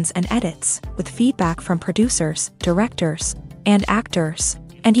revisions and edits, with feedback from producers, directors, and actors.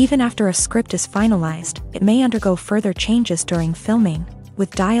 And even after a script is finalized, it may undergo further changes during filming,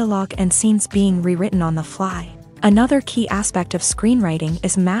 with dialogue and scenes being rewritten on the fly. Another key aspect of screenwriting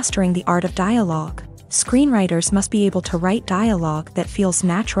is mastering the art of dialogue. Screenwriters must be able to write dialogue that feels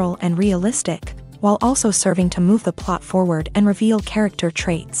natural and realistic, while also serving to move the plot forward and reveal character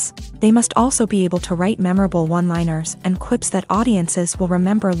traits. They must also be able to write memorable one-liners and quips that audiences will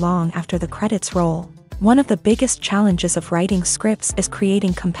remember long after the credits roll. One of the biggest challenges of writing scripts is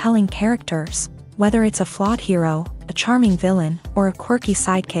creating compelling characters. Whether it's a flawed hero, a charming villain, or a quirky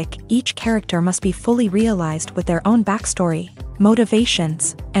sidekick, each character must be fully realized with their own backstory,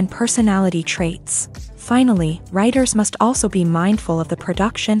 motivations, and personality traits. Finally, writers must also be mindful of the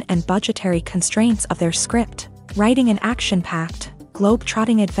production and budgetary constraints of their script. Writing an action-packed,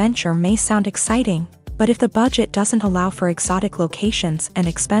 globe-trotting adventure may sound exciting, but if the budget doesn't allow for exotic locations and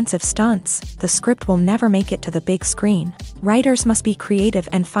expensive stunts, the script will never make it to the big screen. Writers must be creative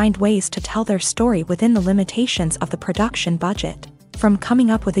and find ways to tell their story within the limitations of the production budget. From coming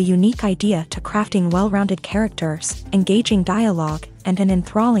up with a unique idea to crafting well-rounded characters, engaging dialogue, and an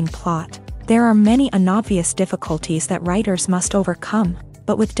enthralling plot, there are many unobvious difficulties that writers must overcome,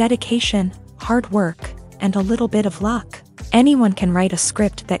 but with dedication, hard work, and a little bit of luck, anyone can write a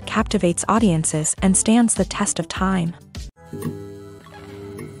script that captivates audiences and stands the test of time.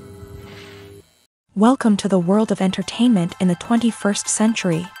 Welcome to the world of entertainment in the 21st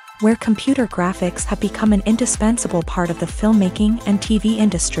century, where computer graphics have become an indispensable part of the filmmaking and TV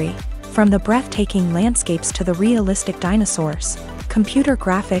industry. From the breathtaking landscapes to the realistic dinosaurs, computer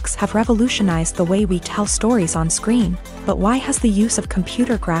graphics have revolutionized the way we tell stories on screen. But why has the use of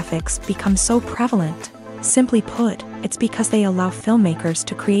computer graphics become so prevalent? Simply put, it's because they allow filmmakers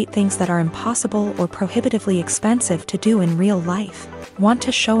to create things that are impossible or prohibitively expensive to do in real life. Want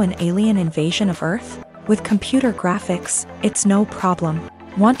to show an alien invasion of Earth? With computer graphics, it's no problem.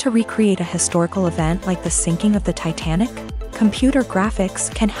 Want to recreate a historical event like the sinking of the Titanic? Computer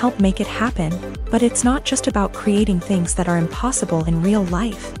graphics can help make it happen, but it's not just about creating things that are impossible in real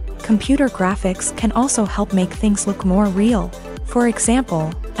life. Computer graphics can also help make things look more real. For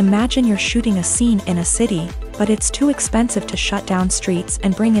example, imagine you're shooting a scene in a city, but it's too expensive to shut down streets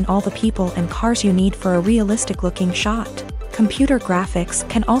and bring in all the people and cars you need for a realistic-looking shot. Computer graphics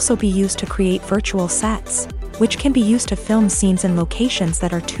can also be used to create virtual sets, which can be used to film scenes in locations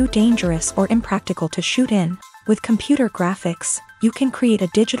that are too dangerous or impractical to shoot in. With computer graphics, you can create a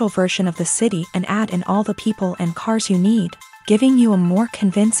digital version of the city and add in all the people and cars you need, giving you a more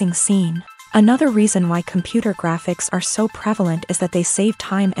convincing scene. Another reason why computer graphics are so prevalent is that they save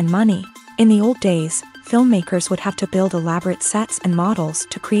time and money. In the old days, filmmakers would have to build elaborate sets and models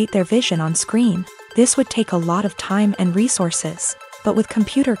to create their vision on screen. This would take a lot of time and resources. But with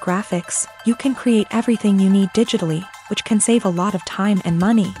computer graphics, you can create everything you need digitally, which can save a lot of time and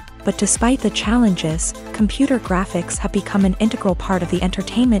money. But despite the challenges, computer graphics have become an integral part of the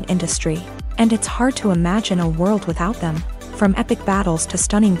entertainment industry, and it's hard to imagine a world without them. From epic battles to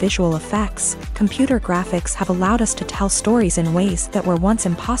stunning visual effects, computer graphics have allowed us to tell stories in ways that were once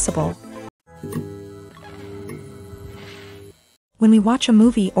impossible. When we watch a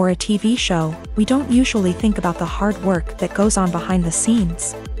movie or a TV show, we don't usually think about the hard work that goes on behind the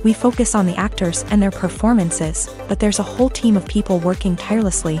scenes. We focus on the actors and their performances, but there's a whole team of people working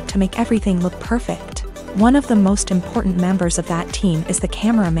tirelessly to make everything look perfect. One of the most important members of that team is the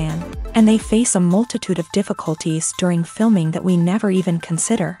cameraman, and they face a multitude of difficulties during filming that we never even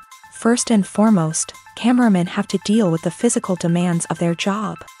consider. First and foremost, cameramen have to deal with the physical demands of their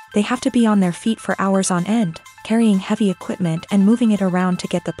job. They have to be on their feet for hours on end, carrying heavy equipment and moving it around to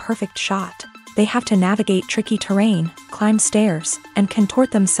get the perfect shot. They have to navigate tricky terrain, climb stairs, and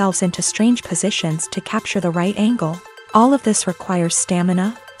contort themselves into strange positions to capture the right angle. All of this requires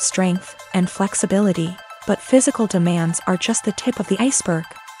stamina, strength, and flexibility. But physical demands are just the tip of the iceberg.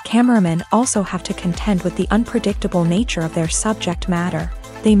 Cameramen also have to contend with the unpredictable nature of their subject matter.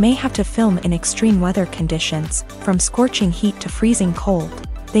 They may have to film in extreme weather conditions, from scorching heat to freezing cold.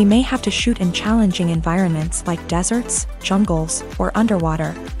 They may have to shoot in challenging environments like deserts, jungles, or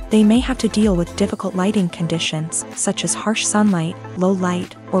underwater. They may have to deal with difficult lighting conditions, such as harsh sunlight, low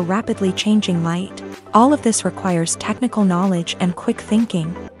light, or rapidly changing light. All of this requires technical knowledge and quick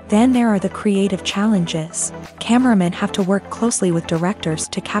thinking. Then there are the creative challenges. Cameramen have to work closely with directors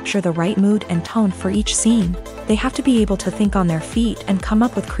to capture the right mood and tone for each scene. They have to be able to think on their feet and come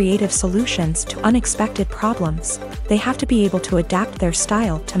up with creative solutions to unexpected problems. They have to be able to adapt their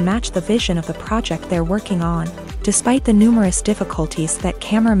style to match the vision of the project they're working on. Despite the numerous difficulties that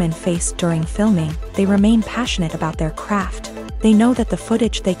cameramen face during filming, they remain passionate about their craft. They know that the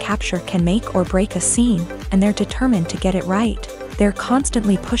footage they capture can make or break a scene, and they're determined to get it right. They're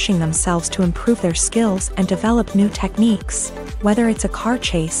constantly pushing themselves to improve their skills and develop new techniques. Whether it's a car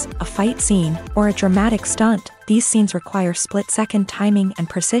chase, a fight scene, or a dramatic stunt, these scenes require split-second timing and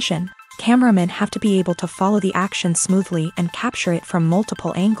precision. Cameramen have to be able to follow the action smoothly and capture it from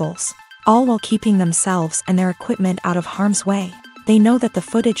multiple angles, all while keeping themselves and their equipment out of harm's way. They know that the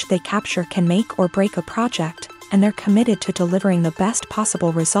footage they capture can make or break a project, and they're committed to delivering the best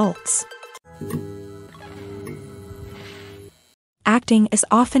possible results. Acting is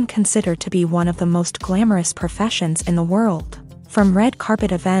often considered to be one of the most glamorous professions in the world. From red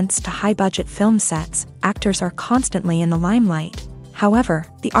carpet events to high-budget film sets, actors are constantly in the limelight. However,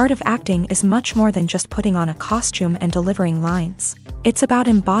 the art of acting is much more than just putting on a costume and delivering lines. It's about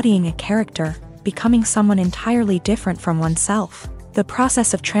embodying a character, becoming someone entirely different from oneself. The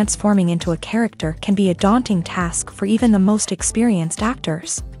process of transforming into a character can be a daunting task for even the most experienced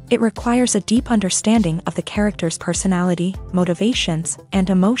actors. It requires a deep understanding of the character's personality, motivations, and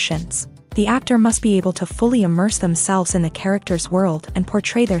emotions. The actor must be able to fully immerse themselves in the character's world and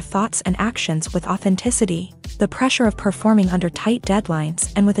portray their thoughts and actions with authenticity. The pressure of performing under tight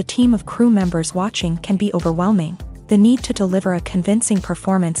deadlines and with a team of crew members watching can be overwhelming. The need to deliver a convincing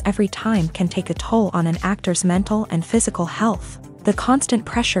performance every time can take a toll on an actor's mental and physical health. The constant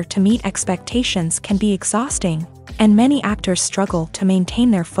pressure to meet expectations can be exhausting, and many actors struggle to maintain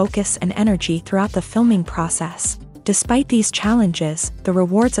their focus and energy throughout the filming process. Despite these challenges, the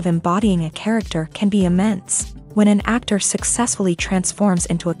rewards of embodying a character can be immense. When an actor successfully transforms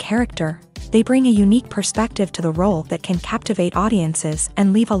into a character, they bring a unique perspective to the role that can captivate audiences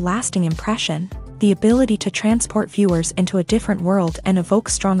and leave a lasting impression. The ability to transport viewers into a different world and evoke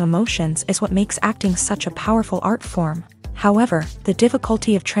strong emotions is what makes acting such a powerful art form. However, the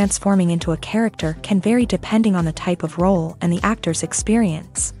difficulty of transforming into a character can vary depending on the type of role and the actor's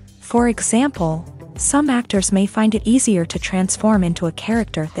experience. For example, some actors may find it easier to transform into a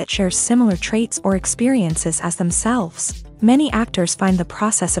character that shares similar traits or experiences as themselves. Many actors find the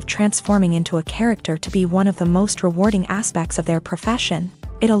process of transforming into a character to be one of the most rewarding aspects of their profession.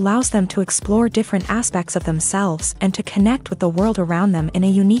 It allows them to explore different aspects of themselves and to connect with the world around them in a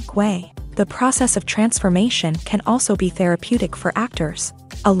unique way. The process of transformation can also be therapeutic for actors,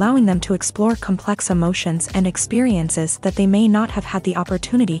 allowing them to explore complex emotions and experiences that they may not have had the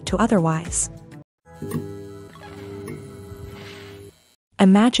opportunity to otherwise.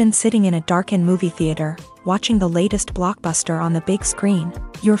 Imagine sitting in a darkened movie theater, watching the latest blockbuster on the big screen.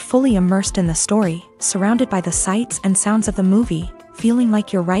 You're fully immersed in the story, surrounded by the sights and sounds of the movie, feeling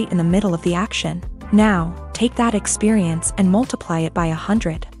like you're right in the middle of the action. Now, take that experience and multiply it by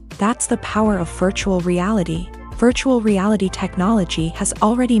 100. That's the power of virtual reality. Virtual reality technology has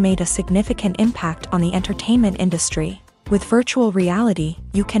already made a significant impact on the entertainment industry. With virtual reality,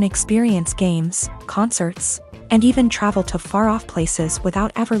 you can experience games, concerts, and even travel to far-off places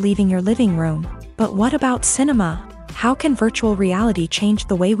without ever leaving your living room. But what about cinema? How can virtual reality change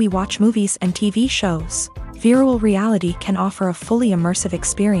the way we watch movies and TV shows? Virtual reality can offer a fully immersive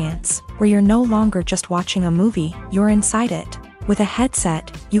experience, where you're no longer just watching a movie, you're inside it. With a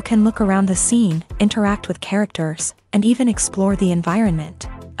headset, you can look around the scene, interact with characters, and even explore the environment.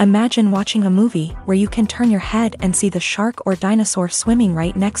 Imagine watching a movie where you can turn your head and see the shark or dinosaur swimming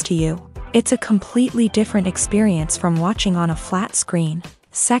right next to you. It's a completely different experience from watching on a flat screen.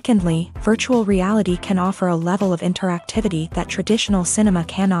 Secondly, virtual reality can offer a level of interactivity that traditional cinema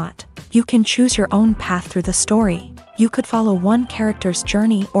cannot. You can choose your own path through the story. You could follow one character's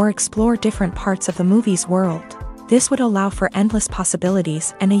journey or explore different parts of the movie's world. This would allow for endless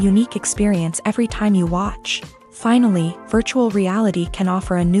possibilities and a unique experience every time you watch. Finally, virtual reality can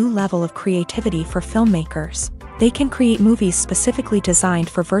offer a new level of creativity for filmmakers. They can create movies specifically designed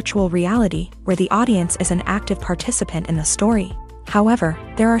for virtual reality, where the audience is an active participant in the story. However,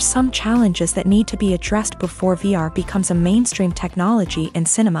 there are some challenges that need to be addressed before VR becomes a mainstream technology in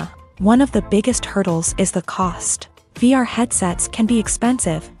cinema. One of the biggest hurdles is the cost. VR headsets can be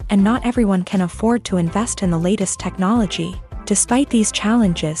expensive, and not everyone can afford to invest in the latest technology. Despite these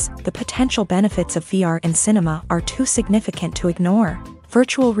challenges, the potential benefits of VR in cinema are too significant to ignore.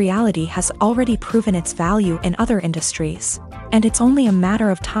 Virtual reality has already proven its value in other industries, and it's only a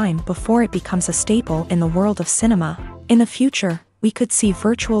matter of time before it becomes a staple in the world of cinema. In the future, we could see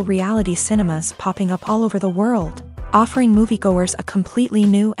virtual reality cinemas popping up all over the world, offering moviegoers a completely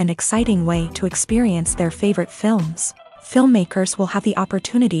new and exciting way to experience their favorite films. Filmmakers will have the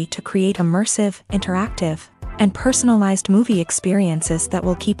opportunity to create immersive, interactive, and personalized movie experiences that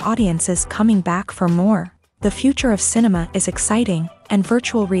will keep audiences coming back for more. The future of cinema is exciting, and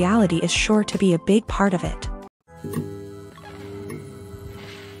virtual reality is sure to be a big part of it.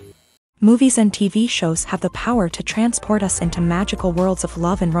 Movies and TV shows have the power to transport us into magical worlds of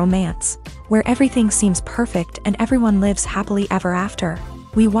love and romance, where everything seems perfect and everyone lives happily ever after.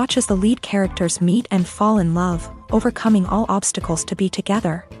 We watch as the lead characters meet and fall in love, overcoming all obstacles to be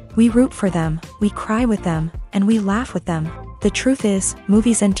together. We root for them, we cry with them, and we laugh with them. The truth is,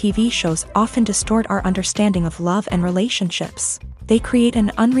 movies and TV shows often distort our understanding of love and relationships. They create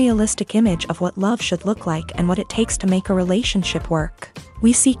an unrealistic image of what love should look like and what it takes to make a relationship work.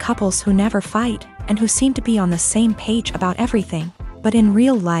 We see couples who never fight, and who seem to be on the same page about everything. But in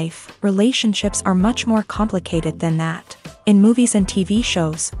real life, relationships are much more complicated than that. In movies and TV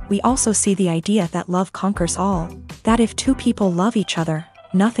shows, we also see the idea that love conquers all. That if two people love each other,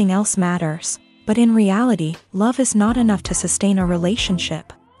 nothing else matters. But in reality, love is not enough to sustain a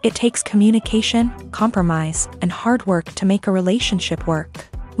relationship. It takes communication, compromise, and hard work to make a relationship work.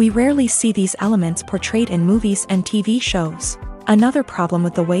 We rarely see these elements portrayed in movies and TV shows. Another problem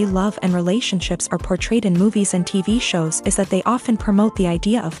with the way love and relationships are portrayed in movies and TV shows is that they often promote the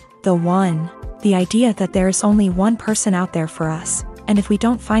idea of the one. The idea that there is only one person out there for us, and if we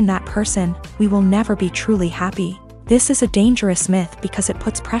don't find that person, we will never be truly happy. This is a dangerous myth because it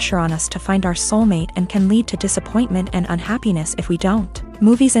puts pressure on us to find our soulmate and can lead to disappointment and unhappiness if we don't.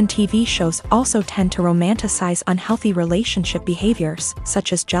 Movies and TV shows also tend to romanticize unhealthy relationship behaviors,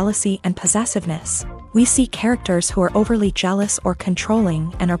 such as jealousy and possessiveness. We see characters who are overly jealous or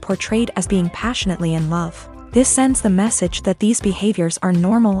controlling and are portrayed as being passionately in love. This sends the message that these behaviors are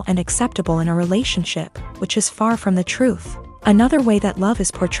normal and acceptable in a relationship, which is far from the truth. Another way that love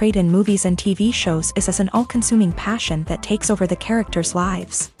is portrayed in movies and TV shows is as an all-consuming passion that takes over the characters'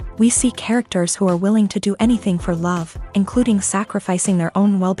 lives. We see characters who are willing to do anything for love, including sacrificing their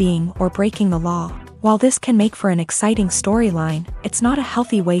own well-being or breaking the law. While this can make for an exciting storyline, it's not a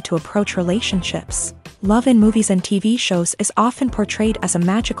healthy way to approach relationships. Love in movies and TV shows is often portrayed as a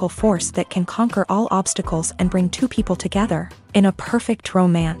magical force that can conquer all obstacles and bring two people together. In a perfect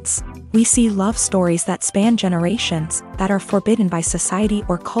romance, we see love stories that span generations, that are forbidden by society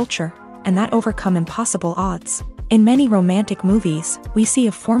or culture, and that overcome impossible odds. In many romantic movies, we see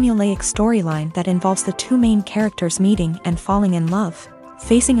a formulaic storyline that involves the two main characters meeting and falling in love,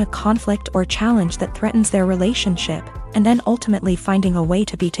 facing a conflict or challenge that threatens their relationship, and then ultimately finding a way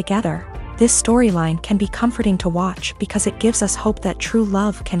to be together. This storyline can be comforting to watch because it gives us hope that true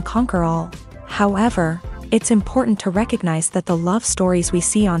love can conquer all. However, it's important to recognize that the love stories we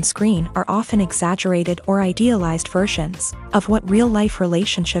see on screen are often exaggerated or idealized versions of what real-life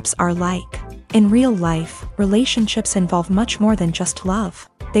relationships are like. In real life, relationships involve much more than just love.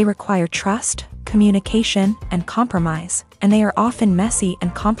 They require trust, communication, and compromise, and they are often messy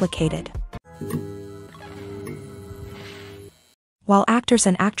and complicated. While actors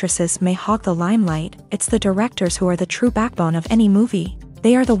and actresses may hog the limelight, it's the directors who are the true backbone of any movie.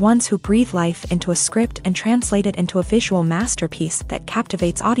 They are the ones who breathe life into a script and translate it into a visual masterpiece that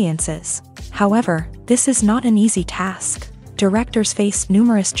captivates audiences. However, this is not an easy task. Directors face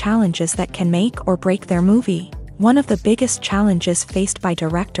numerous challenges that can make or break their movie. One of the biggest challenges faced by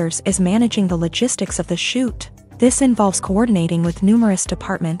directors is managing the logistics of the shoot. This involves coordinating with numerous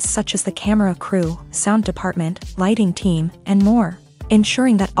departments such as the camera crew, sound department, lighting team, and more.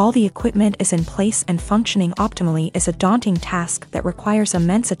 Ensuring that all the equipment is in place and functioning optimally is a daunting task that requires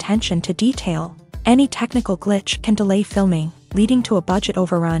immense attention to detail. Any technical glitch can delay filming, leading to a budget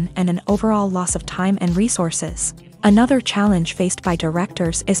overrun and an overall loss of time and resources. Another challenge faced by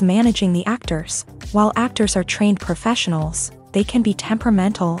directors is managing the actors. While actors are trained professionals, they can be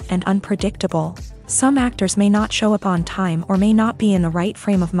temperamental and unpredictable. Some actors may not show up on time or may not be in the right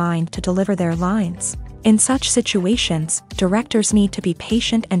frame of mind to deliver their lines. In such situations, directors need to be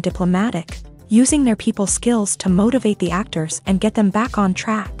patient and diplomatic, using their people skills to motivate the actors and get them back on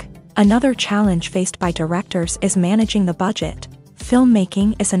track. Another challenge faced by directors is managing the budget.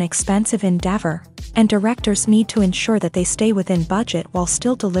 Filmmaking is an expensive endeavor, and directors need to ensure that they stay within budget while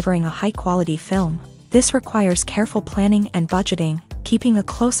still delivering a high-quality film. This requires careful planning and budgeting, keeping a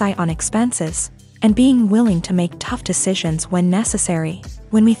close eye on expenses, and being willing to make tough decisions when necessary.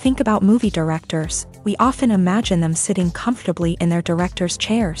 When we think about movie directors, we often imagine them sitting comfortably in their director's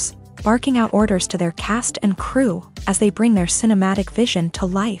chairs, barking out orders to their cast and crew as they bring their cinematic vision to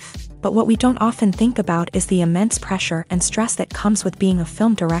life. But what we don't often think about is the immense pressure and stress that comes with being a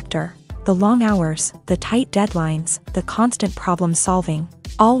film director. The long hours, the tight deadlines, the constant problem solving,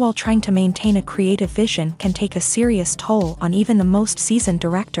 all while trying to maintain a creative vision can take a serious toll on even the most seasoned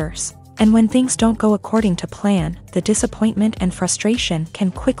directors. And when things don't go according to plan, the disappointment and frustration can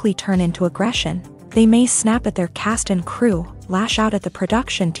quickly turn into aggression. They may snap at their cast and crew, lash out at the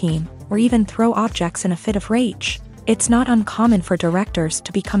production team, or even throw objects in a fit of rage. It's not uncommon for directors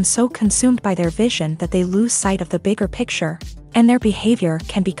to become so consumed by their vision that they lose sight of the bigger picture, and their behavior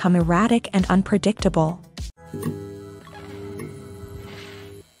can become erratic and unpredictable.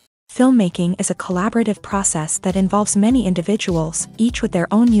 Filmmaking is a collaborative process that involves many individuals, each with their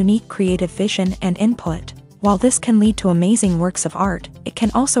own unique creative vision and input. While this can lead to amazing works of art, it can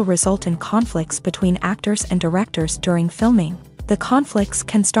also result in conflicts between actors and directors during filming. The conflicts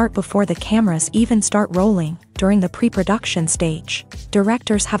can start before the cameras even start rolling, during the pre-production stage.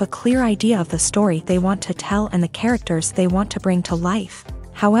 Directors have a clear idea of the story they want to tell and the characters they want to bring to life.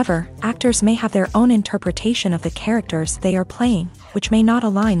 However, actors may have their own interpretation of the characters they are playing, which may not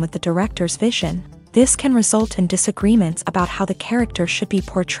align with the director's vision. This can result in disagreements about how the character should be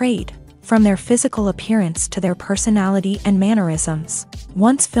portrayed, from their physical appearance to their personality and mannerisms.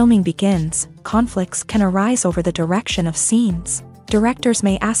 Once filming begins, conflicts can arise over the direction of scenes. Directors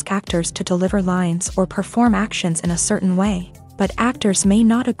may ask actors to deliver lines or perform actions in a certain way, but actors may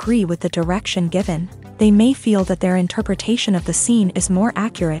not agree with the direction given. They may feel that their interpretation of the scene is more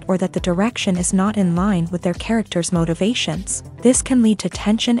accurate or that the direction is not in line with their character's motivations. This can lead to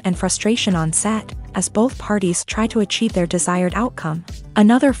tension and frustration on set, as both parties try to achieve their desired outcome.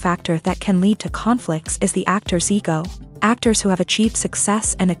 Another factor that can lead to conflicts is the actor's ego. Actors who have achieved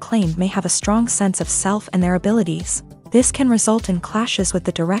success and acclaim may have a strong sense of self and their abilities. This can result in clashes with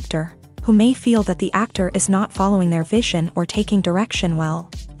the director, who may feel that the actor is not following their vision or taking direction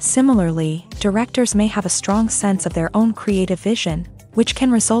well. Similarly, directors may have a strong sense of their own creative vision, which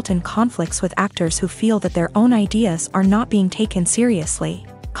can result in conflicts with actors who feel that their own ideas are not being taken seriously.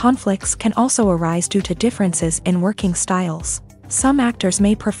 Conflicts can also arise due to differences in working styles. Some actors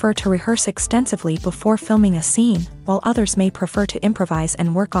may prefer to rehearse extensively before filming a scene, while others may prefer to improvise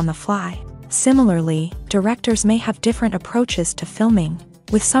and work on the fly. Similarly, directors may have different approaches to filming,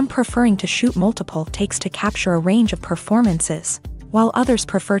 with some preferring to shoot multiple takes to capture a range of performances, while others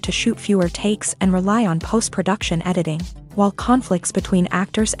prefer to shoot fewer takes and rely on post-production editing. While conflicts between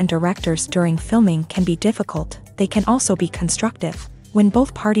actors and directors during filming can be difficult, they can also be constructive. When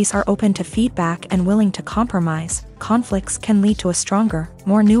both parties are open to feedback and willing to compromise, conflicts can lead to a stronger,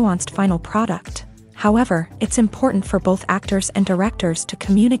 more nuanced final product. However, it's important for both actors and directors to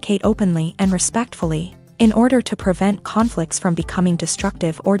communicate openly and respectfully, in order to prevent conflicts from becoming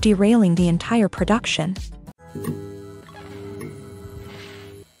destructive or derailing the entire production.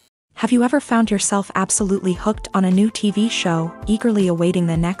 Have you ever found yourself absolutely hooked on a new TV show, eagerly awaiting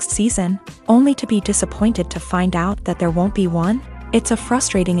the next season, only to be disappointed to find out that there won't be one? It's a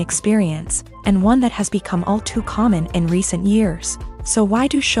frustrating experience, and one that has become all too common in recent years. So why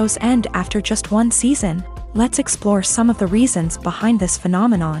do shows end after just one season? Let's explore some of the reasons behind this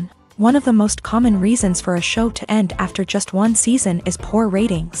phenomenon. One of the most common reasons for a show to end after just one season is poor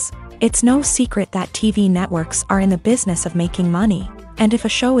ratings. It's no secret that TV networks are in the business of making money, and if a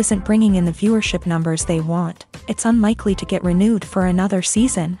show isn't bringing in the viewership numbers they want, it's unlikely to get renewed for another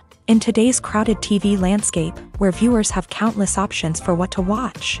season. In today's crowded TV landscape, where viewers have countless options for what to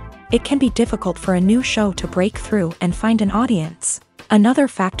watch, it can be difficult for a new show to break through and find an audience. Another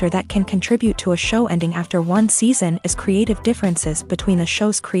factor that can contribute to a show ending after one season is creative differences between the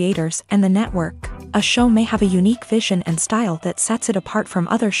show's creators and the network. A show may have a unique vision and style that sets it apart from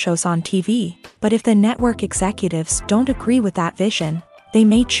other shows on TV, but if the network executives don't agree with that vision, they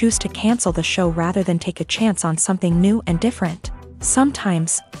may choose to cancel the show rather than take a chance on something new and different.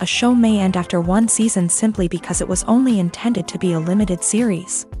 Sometimes, a show may end after one season simply because it was only intended to be a limited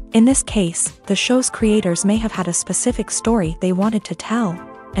series. In this case, the show's creators may have had a specific story they wanted to tell,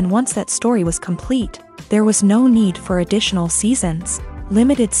 and once that story was complete, there was no need for additional seasons.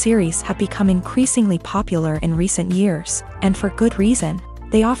 Limited series have become increasingly popular in recent years, and for good reason.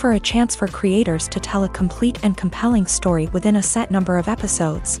 They offer a chance for creators to tell a complete and compelling story within a set number of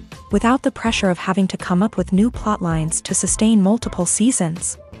episodes, without the pressure of having to come up with new plotlines to sustain multiple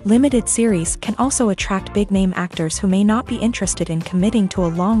seasons. Limited series can also attract big-name actors who may not be interested in committing to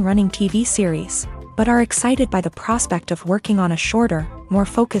a long-running TV series, but are excited by the prospect of working on a shorter, more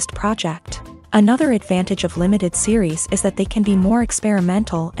focused project. Another advantage of limited series is that they can be more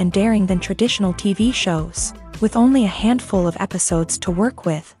experimental and daring than traditional TV shows. With only a handful of episodes to work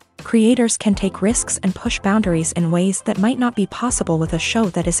with, creators can take risks and push boundaries in ways that might not be possible with a show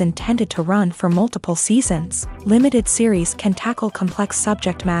that is intended to run for multiple seasons. Limited series can tackle complex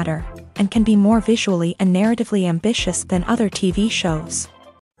subject matter, and can be more visually and narratively ambitious than other TV shows.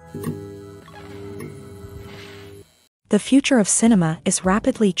 The future of cinema is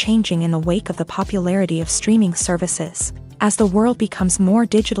rapidly changing in the wake of the popularity of streaming services. As the world becomes more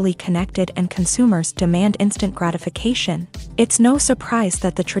digitally connected and consumers demand instant gratification, it's no surprise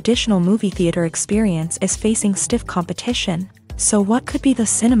that the traditional movie theater experience is facing stiff competition. So what could be the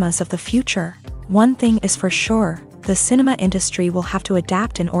cinemas of the future? One thing is for sure, the cinema industry will have to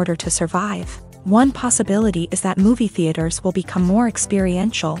adapt in order to survive. One possibility is that movie theaters will become more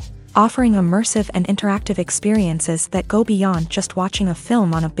experiential, offering immersive and interactive experiences that go beyond just watching a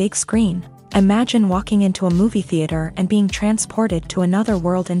film on a big screen. Imagine walking into a movie theater and being transported to another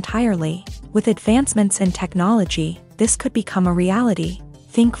world entirely. With advancements in technology, this could become a reality.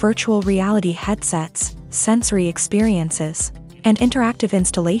 Think virtual reality headsets, sensory experiences, and interactive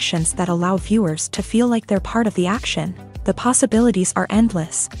installations that allow viewers to feel like they're part of the action. The possibilities are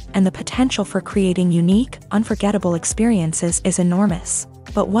endless, and the potential for creating unique, unforgettable experiences is enormous.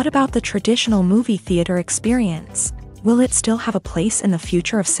 But what about the traditional movie theater experience? Will it still have a place in the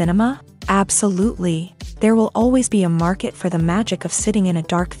future of cinema? Absolutely. There will always be a market for the magic of sitting in a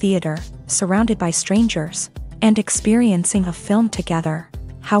dark theater, surrounded by strangers, and experiencing a film together.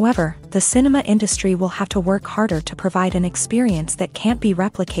 However, the cinema industry will have to work harder to provide an experience that can't be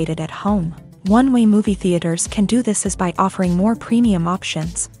replicated at home. One way movie theaters can do this is by offering more premium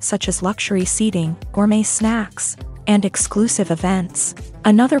options, such as luxury seating, gourmet snacks, and exclusive events.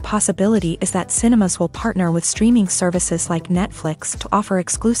 Another possibility is that cinemas will partner with streaming services like Netflix to offer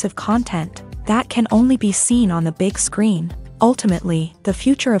exclusive content that can only be seen on the big screen. Ultimately, the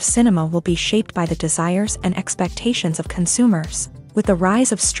future of cinema will be shaped by the desires and expectations of consumers. With the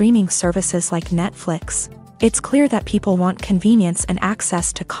rise of streaming services like Netflix, it's clear that people want convenience and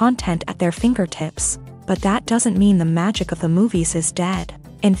access to content at their fingertips. But that doesn't mean the magic of the movies is dead.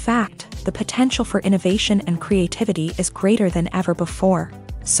 In fact, the potential for innovation and creativity is greater than ever before.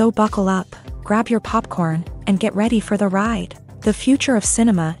 So buckle up, grab your popcorn, and get ready for the ride. The future of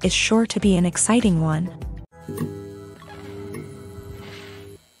cinema is sure to be an exciting one.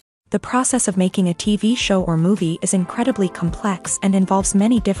 The process of making a TV show or movie is incredibly complex and involves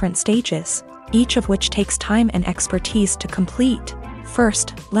many different stages, each of which takes time and expertise to complete.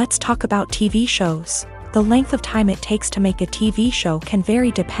 First, let's talk about TV shows. The length of time it takes to make a TV show can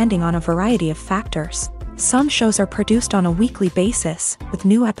vary depending on a variety of factors. Some shows are produced on a weekly basis, with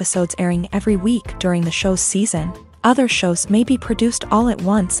new episodes airing every week during the show's season. Other shows may be produced all at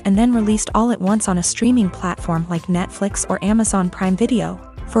once and then released all at once on a streaming platform like Netflix or Amazon Prime Video.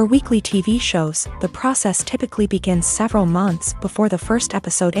 For weekly TV shows, the process typically begins several months before the first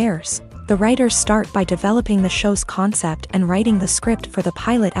episode airs. The writers start by developing the show's concept and writing the script for the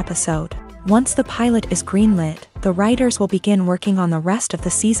pilot episode. Once the pilot is greenlit, the writers will begin working on the rest of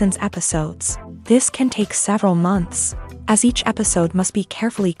the season's episodes. This can take several months, as each episode must be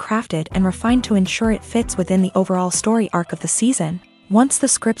carefully crafted and refined to ensure it fits within the overall story arc of the season. Once the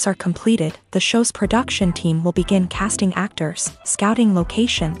scripts are completed, the show's production team will begin casting actors, scouting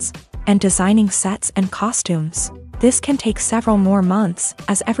locations, and designing sets and costumes. This can take several more months,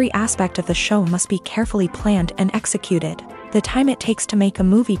 as every aspect of the show must be carefully planned and executed. The time it takes to make a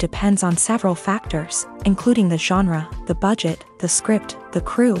movie depends on several factors, including the genre, the budget, the script, the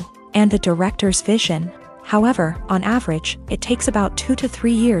crew, and the director's vision. However, on average, it takes about 2 to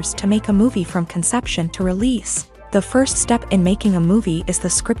 3 years to make a movie from conception to release. The first step in making a movie is the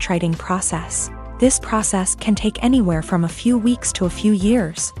scriptwriting process. This process can take anywhere from a few weeks to a few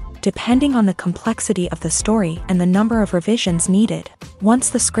years, depending on the complexity of the story and the number of revisions needed. Once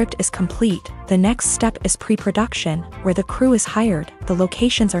the script is complete, the next step is pre-production, where the crew is hired, the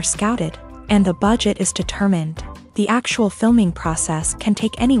locations are scouted, and the budget is determined. The actual filming process can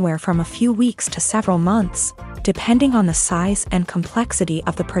take anywhere from a few weeks to several months, depending on the size and complexity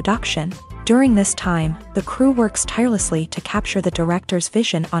of the production. During this time, the crew works tirelessly to capture the director's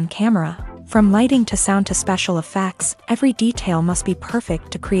vision on camera. From lighting to sound to special effects, every detail must be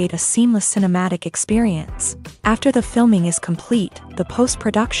perfect to create a seamless cinematic experience. After the filming is complete, the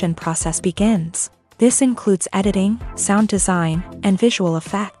post-production process begins. This includes editing, sound design, and visual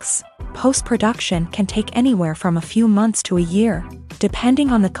effects. Post-production can take anywhere from a few months to a year,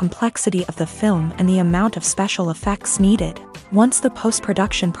 depending on the complexity of the film and the amount of special effects needed. Once the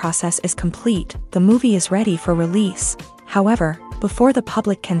post-production process is complete, the movie is ready for release. However, before the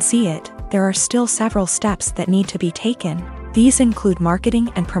public can see it, there are still several steps that need to be taken. These include marketing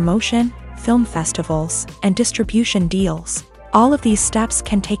and promotion, film festivals, and distribution deals. All of these steps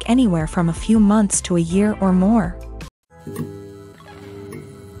can take anywhere from a few months to a year or more.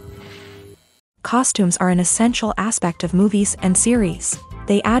 Costumes are an essential aspect of movies and series.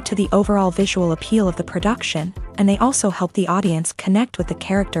 They add to the overall visual appeal of the production, and they also help the audience connect with the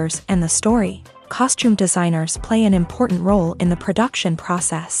characters and the story. Costume designers play an important role in the production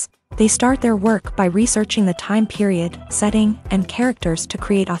process. They start their work by researching the time period, setting, and characters to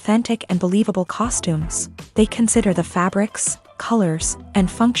create authentic and believable costumes. They consider the fabrics, colors, and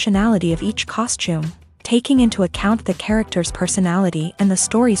functionality of each costume, taking into account the character's personality and the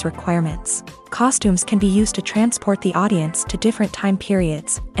story's requirements. Costumes can be used to transport the audience to different time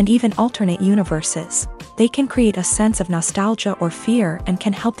periods and even alternate universes. They can create a sense of nostalgia or fear and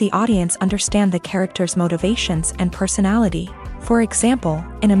can help the audience understand the character's motivations and personality. For example,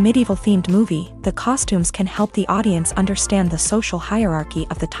 in a medieval-themed movie, the costumes can help the audience understand the social hierarchy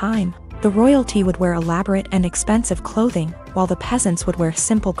of the time. The royalty would wear elaborate and expensive clothing, while the peasants would wear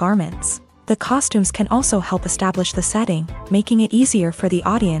simple garments. The costumes can also help establish the setting, making it easier for the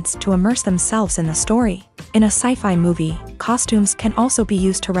audience to immerse themselves in the story. In a sci-fi movie, costumes can also be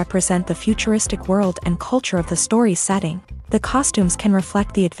used to represent the futuristic world and culture of the story's setting. The costumes can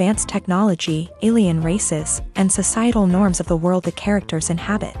reflect the advanced technology, alien races, and societal norms of the world the characters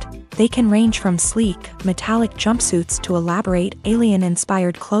inhabit. They can range from sleek, metallic jumpsuits to elaborate,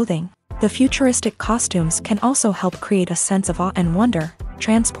 alien-inspired clothing. The futuristic costumes can also help create a sense of awe and wonder,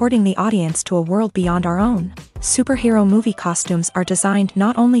 transporting the audience to a world beyond our own. Superhero movie costumes are designed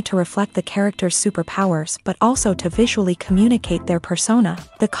not only to reflect the character's superpowers but also to visually communicate their persona.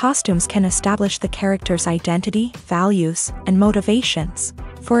 The costumes can establish the character's identity, values, and motivations.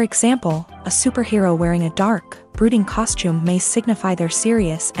 For example, a superhero wearing a dark, brooding costume may signify their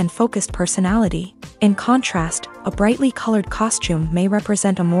serious and focused personality. In contrast, a brightly colored costume may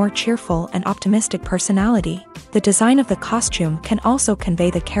represent a more cheerful and optimistic personality. The design of the costume can also convey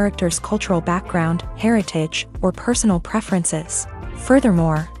the character's cultural background, heritage, or personal preferences.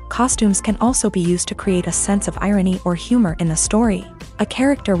 Furthermore, costumes can also be used to create a sense of irony or humor in the story. A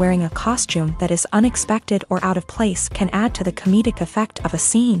character wearing a costume that is unexpected or out of place can add to the comedic effect of a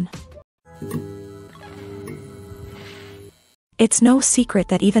scene. It's no secret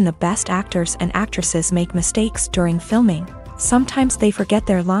that even the best actors and actresses make mistakes during filming. Sometimes they forget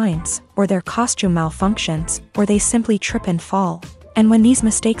their lines, or their costume malfunctions, or they simply trip and fall. And when these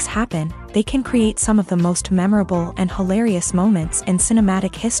mistakes happen, they can create some of the most memorable and hilarious moments in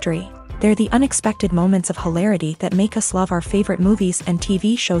cinematic history. They're the unexpected moments of hilarity that make us love our favorite movies and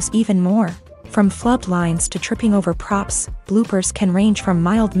TV shows even more. From flubbed lines to tripping over props, bloopers can range from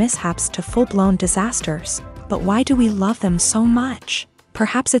mild mishaps to full-blown disasters. But why do we love them so much?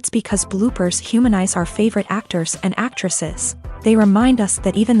 Perhaps it's because bloopers humanize our favorite actors and actresses. They remind us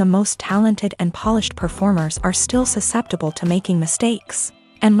that even the most talented and polished performers are still susceptible to making mistakes.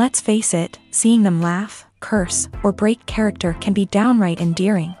 And let's face it, seeing them laugh, curse, or break character can be downright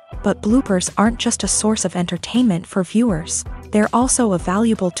endearing. But bloopers aren't just a source of entertainment for viewers. They're also a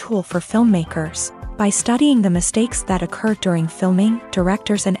valuable tool for filmmakers. By studying the mistakes that occur during filming,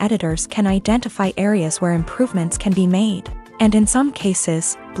 directors and editors can identify areas where improvements can be made. And in some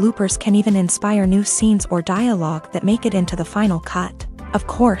cases, bloopers can even inspire new scenes or dialogue that make it into the final cut. Of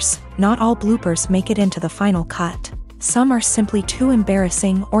course, not all bloopers make it into the final cut. Some are simply too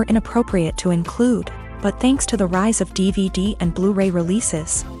embarrassing or inappropriate to include. But thanks to the rise of DVD and Blu-ray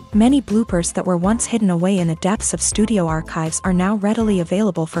releases, many bloopers that were once hidden away in the depths of studio archives are now readily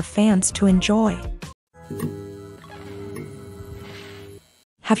available for fans to enjoy.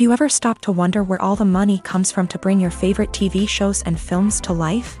 Have you ever stopped to wonder where all the money comes from to bring your favorite TV shows and films to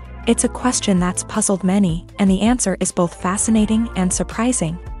life? It's a question that's puzzled many, and the answer is both fascinating and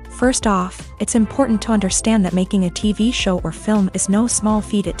surprising. First off, it's important to understand that making a TV show or film is no small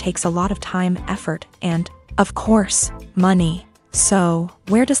feat. It takes a lot of time, effort, and, of course, money. So,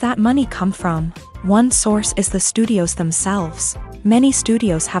 where does that money come from? One source is the studios themselves. Many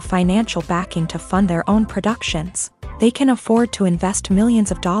studios have financial backing to fund their own productions. They can afford to invest millions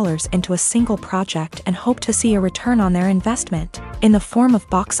of dollars into a single project and hope to see a return on their investment, in the form of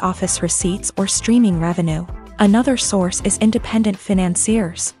box office receipts or streaming revenue. Another source is independent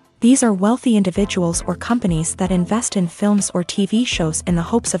financiers. These are wealthy individuals or companies that invest in films or TV shows in the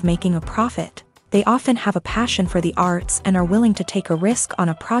hopes of making a profit. They often have a passion for the arts and are willing to take a risk on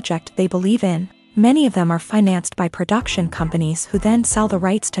a project they believe in. Many of them are financed by production companies who then sell the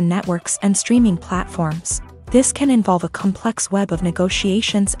rights to networks and streaming platforms. This can involve a complex web of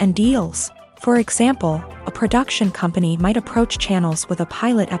negotiations and deals. For example, a production company might approach channels with a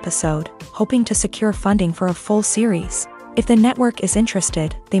pilot episode, hoping to secure funding for a full series. If the network is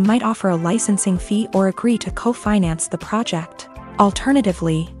interested, they might offer a licensing fee or agree to co-finance the project.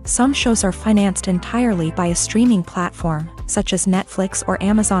 Alternatively, some shows are financed entirely by a streaming platform, such as Netflix or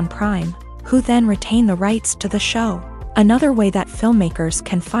Amazon Prime, who then retain the rights to the show. Another way that filmmakers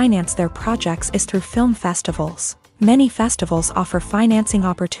can finance their projects is through film festivals. Many festivals offer financing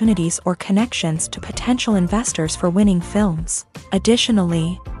opportunities or connections to potential investors for winning films.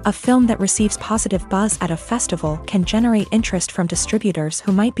 Additionally, a film that receives positive buzz at a festival can generate interest from distributors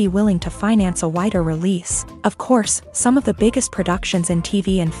who might be willing to finance a wider release. Of course, some of the biggest productions in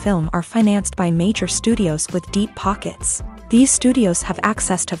TV and film are financed by major studios with deep pockets. These studios have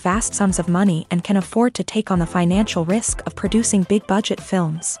access to vast sums of money and can afford to take on the financial risk of producing big-budget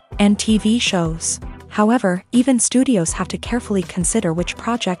films and TV shows. However, even studios have to carefully consider which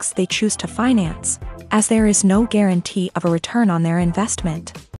projects they choose to finance, as there is no guarantee of a return on their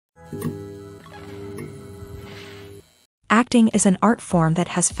investment. Acting is an art form that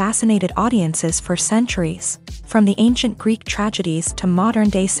has fascinated audiences for centuries. From the ancient Greek tragedies to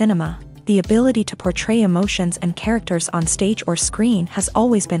modern-day cinema, the ability to portray emotions and characters on stage or screen has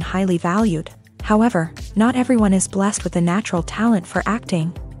always been highly valued. However, not everyone is blessed with a natural talent for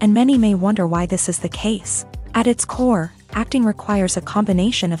acting, and many may wonder why this is the case. At its core, acting requires a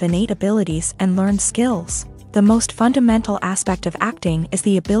combination of innate abilities and learned skills. The most fundamental aspect of acting is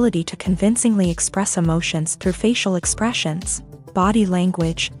the ability to convincingly express emotions through facial expressions, body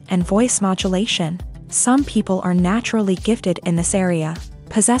language, and voice modulation. Some people are naturally gifted in this area,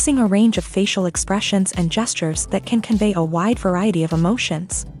 possessing a range of facial expressions and gestures that can convey a wide variety of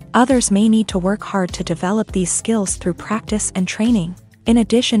emotions. Others may need to work hard to develop these skills through practice and training. In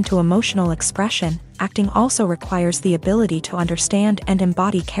addition to emotional expression, acting also requires the ability to understand and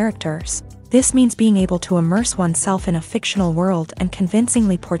embody characters. This means being able to immerse oneself in a fictional world and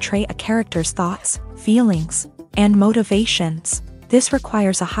convincingly portray a character's thoughts, feelings, and motivations. This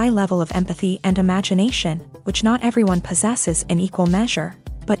requires a high level of empathy and imagination, which not everyone possesses in equal measure.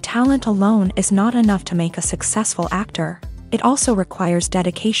 But talent alone is not enough to make a successful actor. It also requires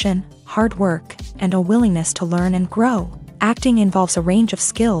dedication, hard work, and a willingness to learn and grow. Acting involves a range of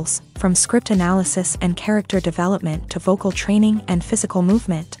skills, from script analysis and character development to vocal training and physical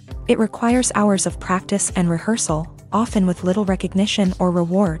movement. It requires hours of practice and rehearsal, often with little recognition or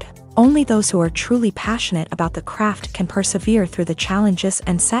reward. Only those who are truly passionate about the craft can persevere through the challenges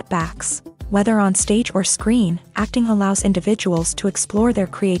and setbacks. Whether on stage or screen, acting allows individuals to explore their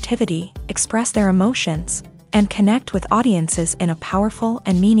creativity, express their emotions, and connect with audiences in a powerful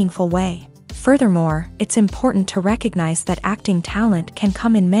and meaningful way. Furthermore, it's important to recognize that acting talent can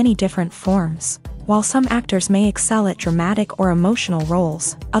come in many different forms. While some actors may excel at dramatic or emotional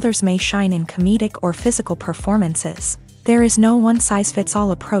roles, others may shine in comedic or physical performances. There is no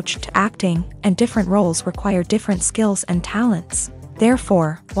one-size-fits-all approach to acting, and different roles require different skills and talents.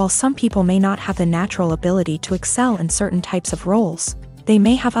 Therefore, while some people may not have the natural ability to excel in certain types of roles, they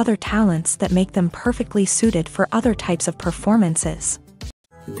may have other talents that make them perfectly suited for other types of performances.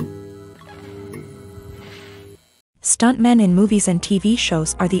 Stuntmen in movies and TV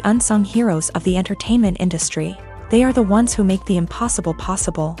shows are the unsung heroes of the entertainment industry. They are the ones who make the impossible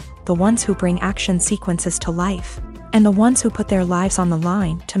possible, the ones who bring action sequences to life, and the ones who put their lives on the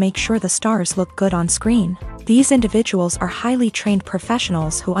line to make sure the stars look good on screen. These individuals are highly trained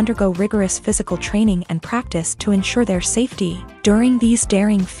professionals who undergo rigorous physical training and practice to ensure their safety during these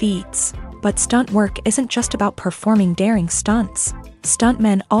daring feats. But stunt work isn't just about performing daring stunts.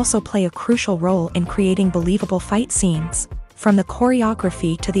 Stuntmen also play a crucial role in creating believable fight scenes. From the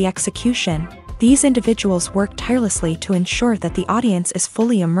choreography to the execution, these individuals work tirelessly to ensure that the audience is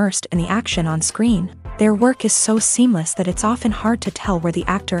fully immersed in the action on screen. Their work is so seamless that it's often hard to tell where the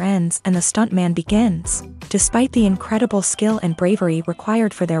actor ends and the stuntman begins. Despite the incredible skill and bravery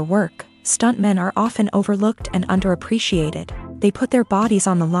required for their work, stuntmen are often overlooked and underappreciated. They put their bodies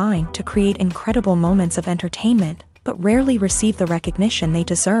on the line to create incredible moments of entertainment, but rarely receive the recognition they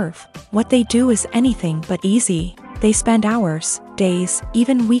deserve. What they do is anything but easy. They spend hours, days,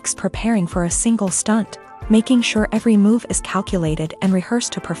 even weeks preparing for a single stunt. making sure every move is calculated and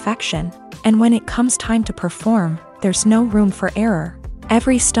rehearsed to perfection. And when it comes time to perform, there's no room for error.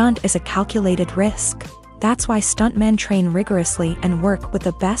 Every stunt is a calculated risk. That's why stuntmen train rigorously and work with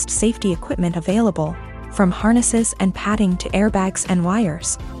the best safety equipment available, from harnesses and padding to airbags and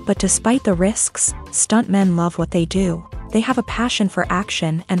wires. But despite the risks, stuntmen love what they do. They have a passion for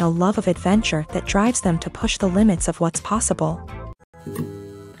action and a love of adventure that drives them to push the limits of what's possible.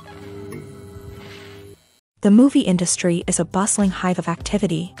 The movie industry is a bustling hive of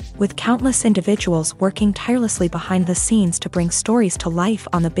activity, with countless individuals working tirelessly behind the scenes to bring stories to life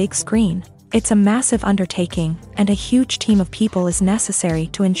on the big screen. It's a massive undertaking, and a huge team of people is necessary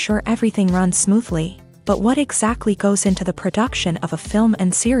to ensure everything runs smoothly. But what exactly goes into the production of a film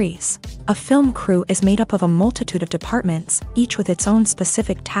and series? A film crew is made up of a multitude of departments, each with its own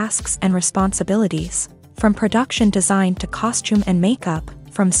specific tasks and responsibilities. From production design to costume and makeup,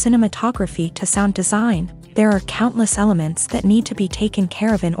 from cinematography to sound design, there are countless elements that need to be taken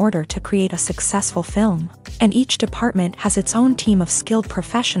care of in order to create a successful film. And each department has its own team of skilled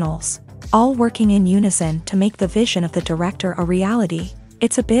professionals, all working in unison to make the vision of the director a reality.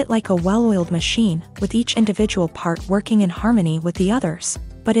 It's a bit like a well-oiled machine, with each individual part working in harmony with the others.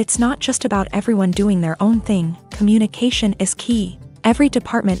 But it's not just about everyone doing their own thing. Communication is key. Every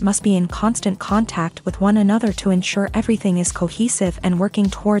department must be in constant contact with one another to ensure everything is cohesive and working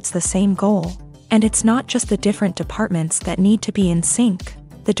towards the same goal. And it's not just the different departments that need to be in sync.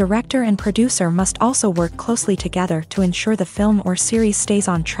 The director and producer must also work closely together to ensure the film or series stays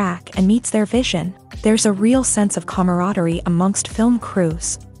on track and meets their vision. There's a real sense of camaraderie amongst film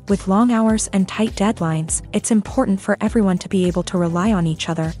crews. With long hours and tight deadlines, it's important for everyone to be able to rely on each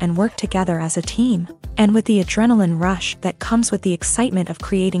other and work together as a team. And with the adrenaline rush that comes with the excitement of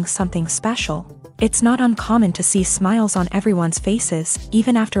creating something special, it's not uncommon to see smiles on everyone's faces,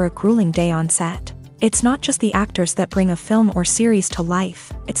 even after a grueling day on set. It's not just the actors that bring a film or series to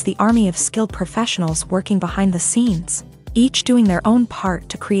life, it's the army of skilled professionals working behind the scenes, each doing their own part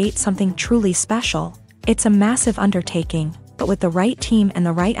to create something truly special. It's a massive undertaking, but with the right team and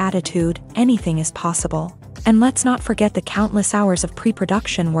the right attitude, anything is possible. And let's not forget the countless hours of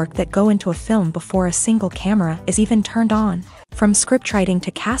pre-production work that go into a film before a single camera is even turned on. From scriptwriting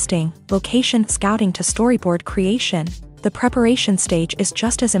to casting, location scouting to storyboard creation, the preparation stage is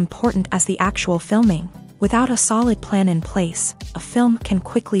just as important as the actual filming. Without a solid plan in place, a film can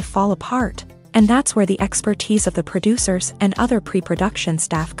quickly fall apart. And that's where the expertise of the producers and other pre-production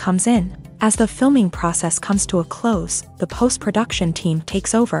staff comes in. As the filming process comes to a close, the post-production team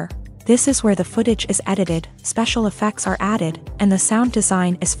takes over. This is where the footage is edited, special effects are added, and the sound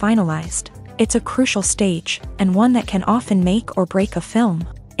design is finalized. It's a crucial stage, and one that can often make or break a film.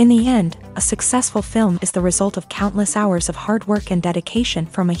 In the end, a successful film is the result of countless hours of hard work and dedication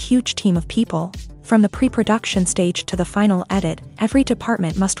from a huge team of people. From the pre-production stage to the final edit, every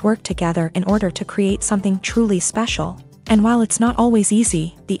department must work together in order to create something truly special. And while it's not always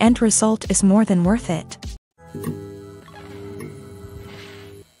easy, the end result is more than worth it.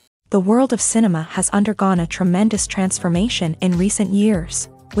 The world of cinema has undergone a tremendous transformation in recent years.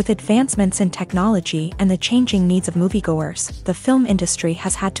 With advancements in technology and the changing needs of moviegoers, the film industry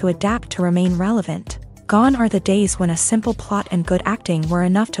has had to adapt to remain relevant. Gone are the days when a simple plot and good acting were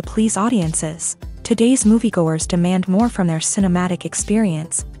enough to please audiences. Today's moviegoers demand more from their cinematic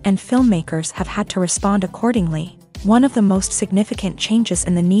experience, and filmmakers have had to respond accordingly. One of the most significant changes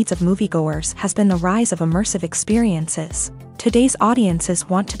in the needs of moviegoers has been the rise of immersive experiences. Today's audiences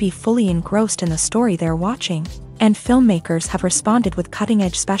want to be fully engrossed in the story they're watching, and filmmakers have responded with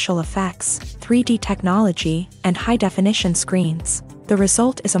cutting-edge special effects, 3D technology, and high-definition screens. The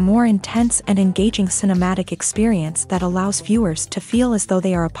result is a more intense and engaging cinematic experience that allows viewers to feel as though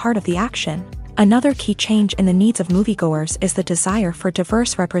they are a part of the action. Another key change in the needs of moviegoers is the desire for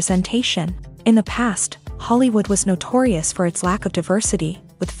diverse representation. In the past, Hollywood was notorious for its lack of diversity,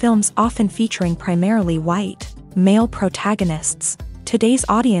 with films often featuring primarily white, male protagonists. Today's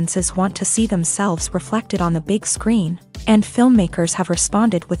audiences want to see themselves reflected on the big screen, and filmmakers have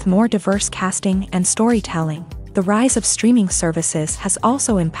responded with more diverse casting and storytelling. The rise of streaming services has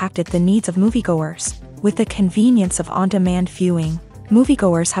also impacted the needs of moviegoers. With the convenience of on-demand viewing,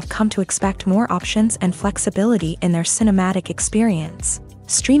 moviegoers have come to expect more options and flexibility in their cinematic experience.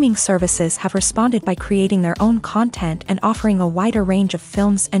 Streaming services have responded by creating their own content and offering a wider range of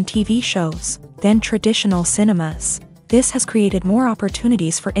films and TV shows than traditional cinemas. This has created more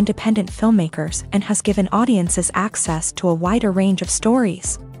opportunities for independent filmmakers and has given audiences access to a wider range of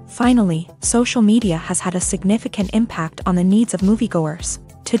stories. Finally, social media has had a significant impact on the needs of moviegoers.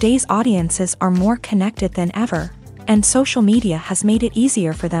 Today's audiences are more connected than ever, And social media has made it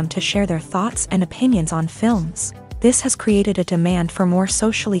easier for them to share their thoughts and opinions on films. This has created a demand for more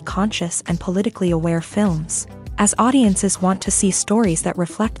socially conscious and politically aware films, as audiences want to see stories that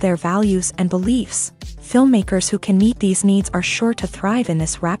reflect their values and beliefs. Filmmakers who can meet these needs are sure to thrive in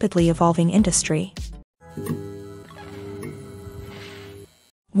this rapidly evolving industry.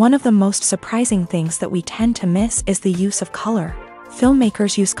 One of the most surprising things that we tend to miss is the use of color.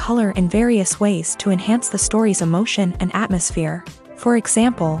 Filmmakers use color in various ways to enhance the story's emotion and atmosphere. For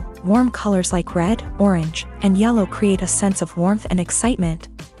example, warm colors like red, orange, and yellow create a sense of warmth and excitement,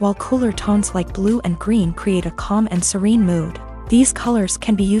 while cooler tones like blue and green create a calm and serene mood. These colors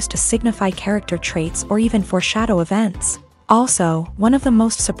can be used to signify character traits or even foreshadow events. Also, one of the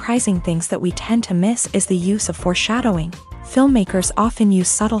most surprising things that we tend to miss is the use of foreshadowing. Filmmakers often use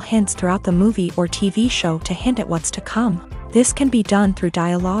subtle hints throughout the movie or TV show to hint at what's to come. This can be done through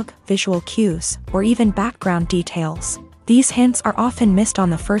dialogue, visual cues, or even background details. These hints are often missed on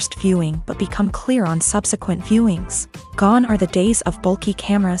the first viewing but become clear on subsequent viewings. Gone are the days of bulky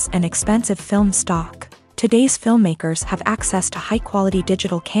cameras and expensive film stock. Today's filmmakers have access to high-quality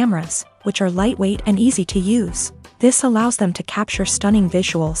digital cameras, which are lightweight and easy to use. This allows them to capture stunning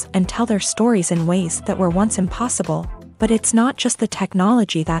visuals and tell their stories in ways that were once impossible. But it's not just the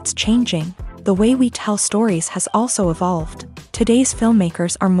technology that's changing. The way we tell stories has also evolved. Today's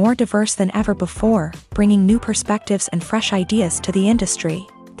filmmakers are more diverse than ever before, bringing new perspectives and fresh ideas to the industry.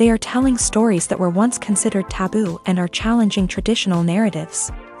 They are telling stories that were once considered taboo and are challenging traditional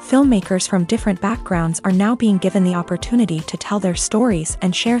narratives. Filmmakers from different backgrounds are now being given the opportunity to tell their stories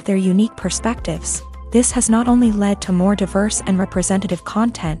and share their unique perspectives. This has not only led to more diverse and representative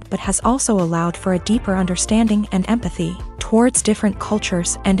content but has also allowed for a deeper understanding and empathy towards different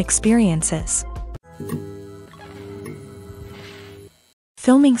cultures and experiences.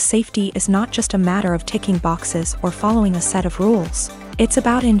 Filming safety is not just a matter of ticking boxes or following a set of rules. It's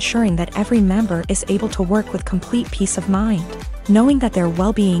about ensuring that every member is able to work with complete peace of mind, knowing that their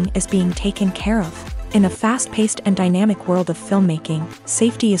well-being is being taken care of. In a fast-paced and dynamic world of filmmaking,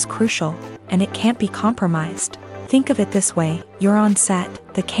 safety is crucial, and it can't be compromised. Think of it this way: you're on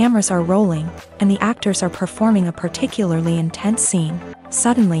set, the cameras are rolling, and the actors are performing a particularly intense scene.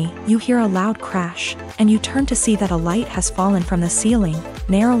 Suddenly, you hear a loud crash, and you turn to see that a light has fallen from the ceiling,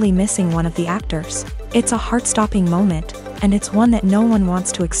 narrowly missing one of the actors. It's a heart-stopping moment, and it's one that no one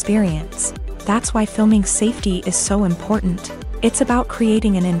wants to experience. That's why filming safety is so important. It's about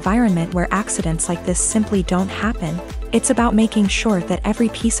creating an environment where accidents like this simply don't happen. It's about making sure that every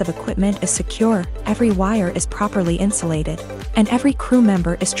piece of equipment is secure, every wire is properly insulated, and every crew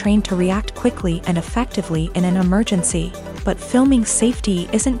member is trained to react quickly and effectively in an emergency. But filming safety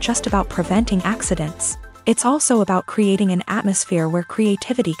isn't just about preventing accidents. It's also about creating an atmosphere where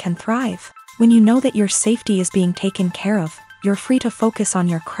creativity can thrive. When you know that your safety is being taken care of, you're free to focus on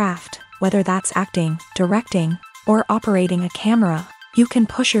your craft, whether that's acting, directing, or operating a camera. You can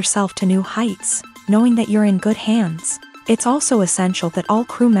push yourself to new heights, knowing that you're in good hands. It's also essential that all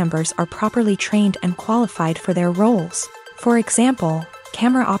crew members are properly trained and qualified for their roles. For example,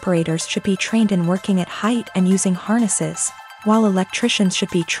 camera operators should be trained in working at height and using harnesses, while electricians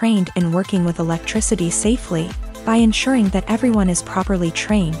should be trained in working with electricity safely. By ensuring that everyone is properly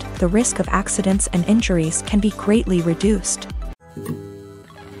trained, the risk of accidents and injuries can be greatly reduced.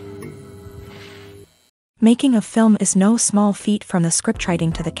 Making a film is no small feat. From the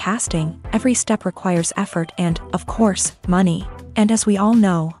scriptwriting to the casting, every step requires effort and, of course, money. And as we all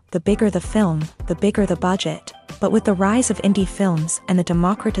know, the bigger the film, the bigger the budget. But with the rise of indie films and the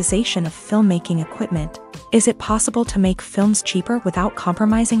democratization of filmmaking equipment, is it possible to make films cheaper without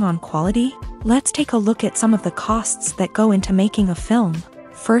compromising on quality? Let's take a look at some of the costs that go into making a film.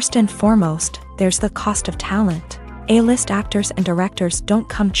 First and foremost, there's the cost of talent. A-list actors and directors don't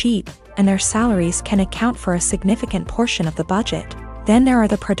come cheap, and their salaries can account for a significant portion of the budget. Then there are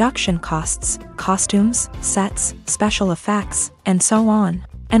the production costs, costumes, sets, special effects, and so on.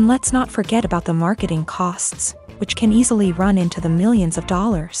 And let's not forget about the marketing costs, which can easily run into the millions of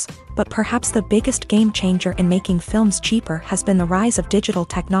dollars. But perhaps the biggest game changer in making films cheaper has been the rise of digital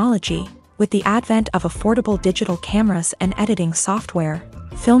technology. With the advent of affordable digital cameras and editing software,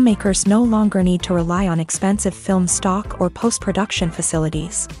 filmmakers no longer need to rely on expensive film stock or post-production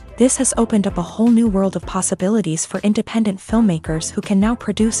facilities. This has opened up a whole new world of possibilities for independent filmmakers who can now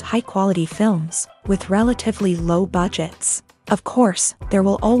produce high-quality films with relatively low budgets. Of course, there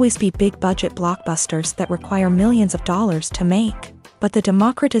will always be big-budget blockbusters that require millions of dollars to make. But the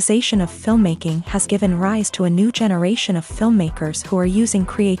democratization of filmmaking has given rise to a new generation of filmmakers who are using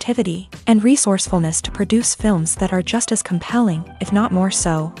creativity and resourcefulness to produce films that are just as compelling, if not more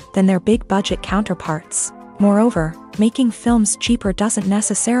so, than their big-budget counterparts. Moreover, making films cheaper doesn't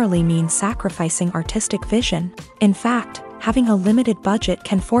necessarily mean sacrificing artistic vision. In fact, having a limited budget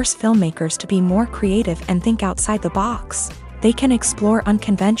can force filmmakers to be more creative and think outside the box. They can explore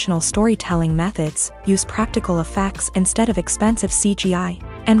unconventional storytelling methods, use practical effects instead of expensive CGI,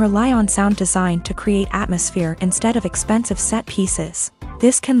 and rely on sound design to create atmosphere instead of expensive set pieces.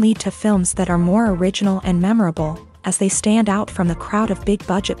 This can lead to films that are more original and memorable, as they stand out from the crowd of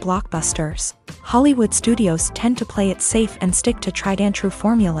big-budget blockbusters. Hollywood studios tend to play it safe and stick to tried-and-true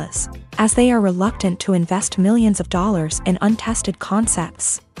formulas, as they are reluctant to invest millions of dollars in untested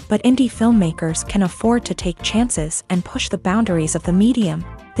concepts. But indie filmmakers can afford to take chances and push the boundaries of the medium.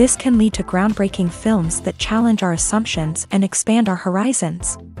 This can lead to groundbreaking films that challenge our assumptions and expand our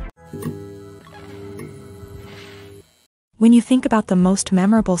horizons. When you think about the most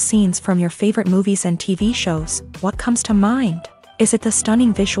memorable scenes from your favorite movies and TV shows, what comes to mind? Is it the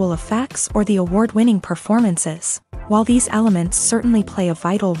stunning visual effects or the award-winning performances? While these elements certainly play a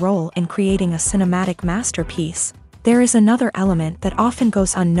vital role in creating a cinematic masterpiece, there is another element that often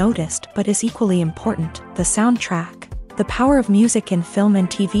goes unnoticed but is equally important: the soundtrack. The power of music in film and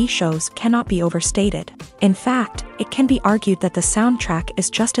TV shows cannot be overstated. In fact, it can be argued that the soundtrack is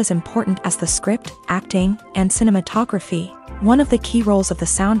just as important as the script, acting, and cinematography. One of the key roles of the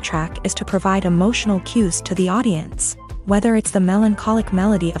soundtrack is to provide emotional cues to the audience. Whether it's the melancholic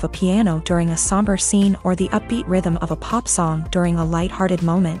melody of a piano during a somber scene or the upbeat rhythm of a pop song during a lighthearted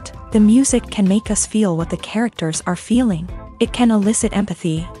moment, the music can make us feel what the characters are feeling. It can elicit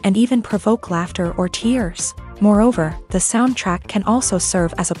empathy and even provoke laughter or tears. Moreover, the soundtrack can also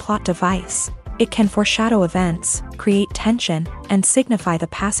serve as a plot device. It can foreshadow events, create tension, and signify the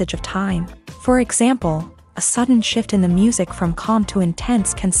passage of time. For example, a sudden shift in the music from calm to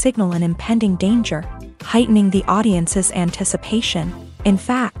intense can signal an impending danger, heightening the audience's anticipation. In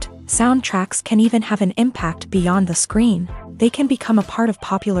fact, soundtracks can even have an impact beyond the screen. They can become a part of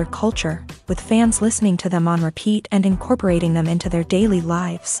popular culture, with fans listening to them on repeat and incorporating them into their daily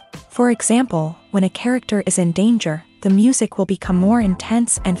lives. For example, when a character is in danger, the music will become more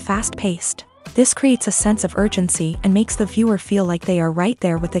intense and fast-paced. This creates a sense of urgency and makes the viewer feel like they are right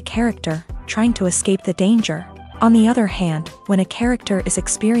there with the character, trying to escape the danger. On the other hand, when a character is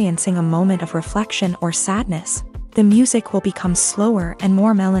experiencing a moment of reflection or sadness, the music will become slower and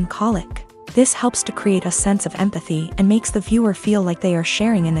more melancholic. This helps to create a sense of empathy and makes the viewer feel like they are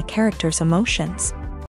sharing in the character's emotions.